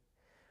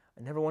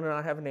 I never want to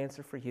not have an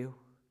answer for you.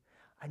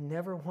 I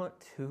never want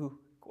to,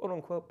 quote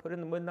unquote, put in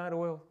the midnight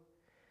oil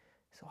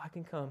so I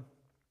can come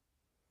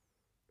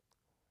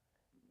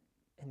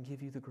and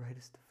give you the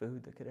greatest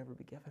food that could ever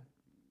be given.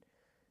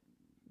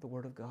 The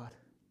Word of God.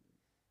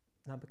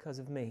 Not because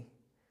of me,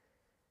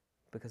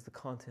 because the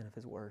content of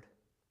His Word.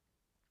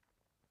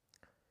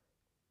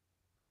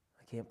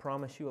 I can't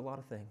promise you a lot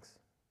of things.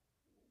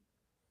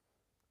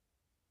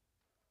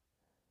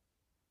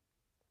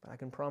 But I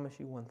can promise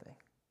you one thing.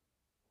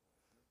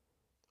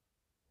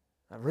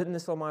 I've written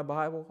this on my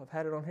Bible. I've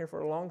had it on here for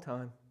a long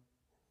time.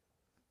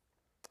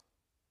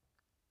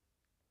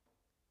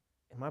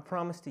 And my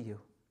promise to you,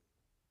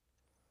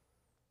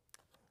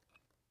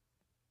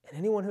 and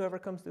anyone who ever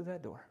comes through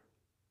that door,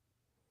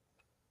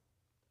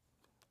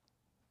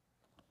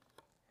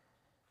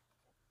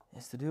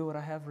 is to do what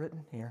I have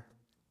written here.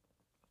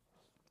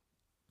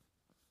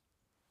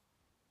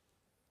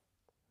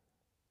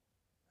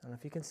 I don't know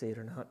if you can see it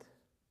or not.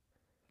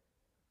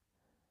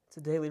 It's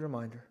a daily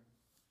reminder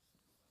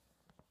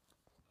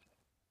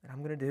that I'm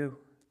going to do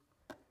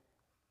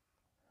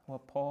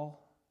what Paul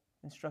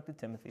instructed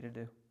Timothy to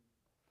do.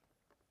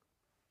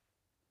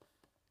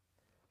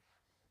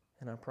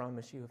 And I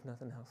promise you, if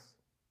nothing else,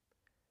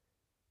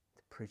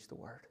 to preach the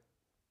Word.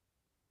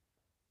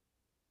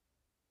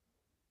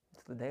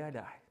 Until the day I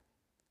die.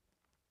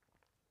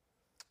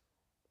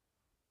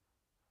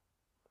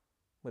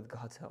 With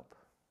God's help.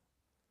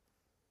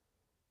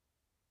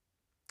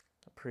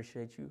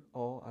 appreciate you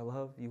all. I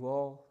love you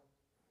all.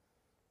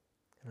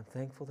 And I'm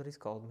thankful that He's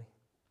called me.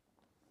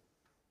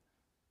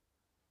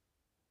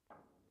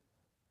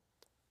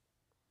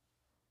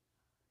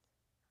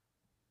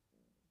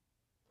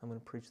 I'm going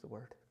to preach the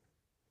word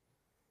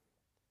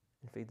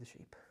and feed the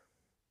sheep.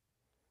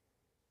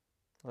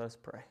 Let us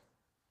pray.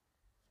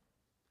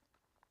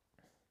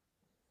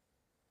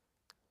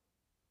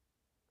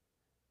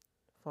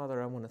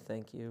 Father, I want to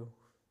thank you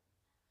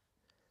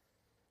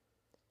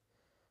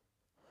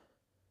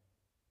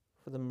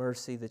for the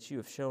mercy that you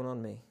have shown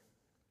on me.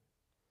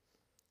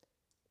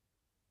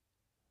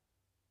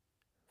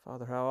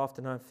 Father, how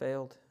often I've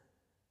failed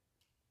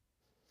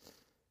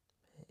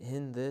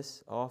in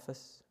this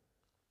office.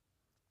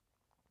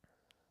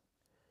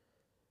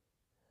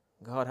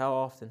 God, how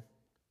often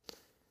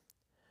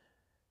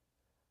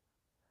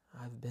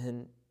I've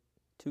been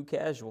too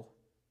casual.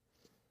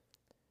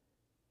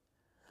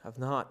 I've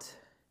not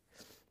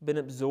been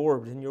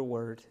absorbed in your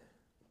word.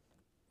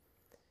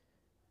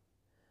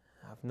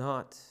 I've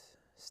not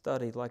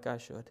studied like I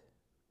should.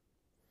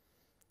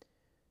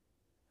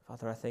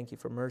 Father, I thank you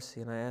for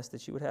mercy, and I ask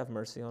that you would have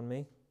mercy on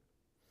me.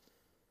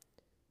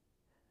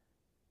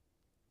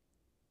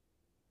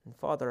 And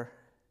Father,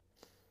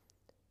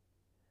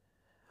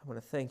 I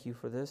want to thank you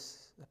for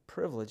this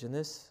privilege and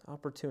this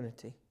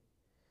opportunity.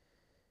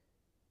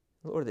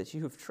 Lord, that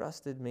you have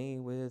trusted me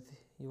with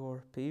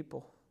your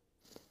people.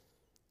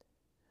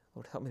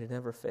 Lord, help me to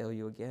never fail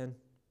you again.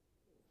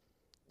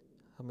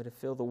 Help me to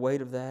feel the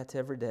weight of that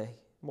every day,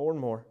 more and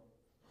more.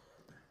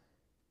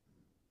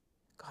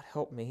 God,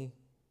 help me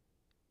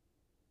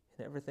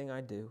in everything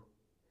I do.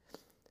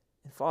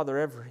 And Father,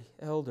 every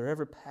elder,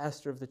 every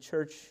pastor of the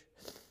church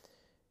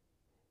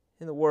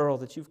in the world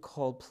that you've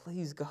called,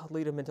 please, God,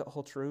 lead them into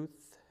all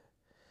truth.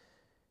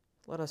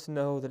 Let us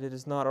know that it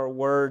is not our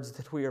words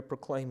that we are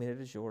proclaiming,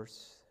 it is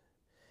yours.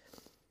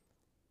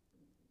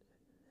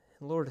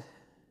 And Lord,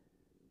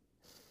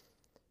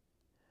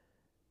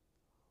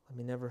 let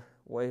me never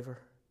waver,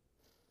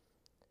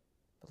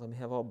 but let me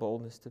have all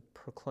boldness to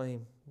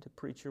proclaim, to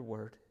preach your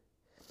word.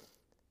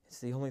 It's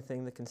the only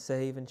thing that can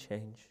save and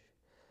change.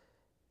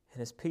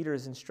 And as Peter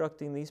is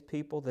instructing these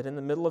people that in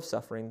the middle of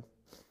suffering,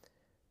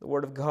 the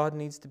word of God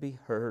needs to be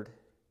heard.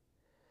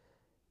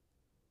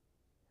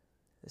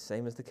 The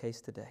same is the case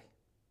today.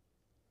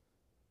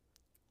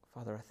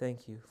 Father, I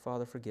thank you.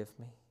 Father, forgive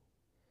me.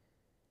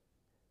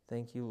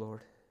 Thank you,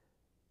 Lord.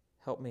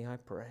 Help me, I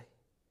pray.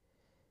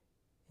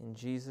 In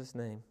Jesus'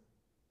 name,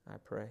 I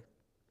pray.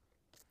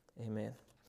 Amen.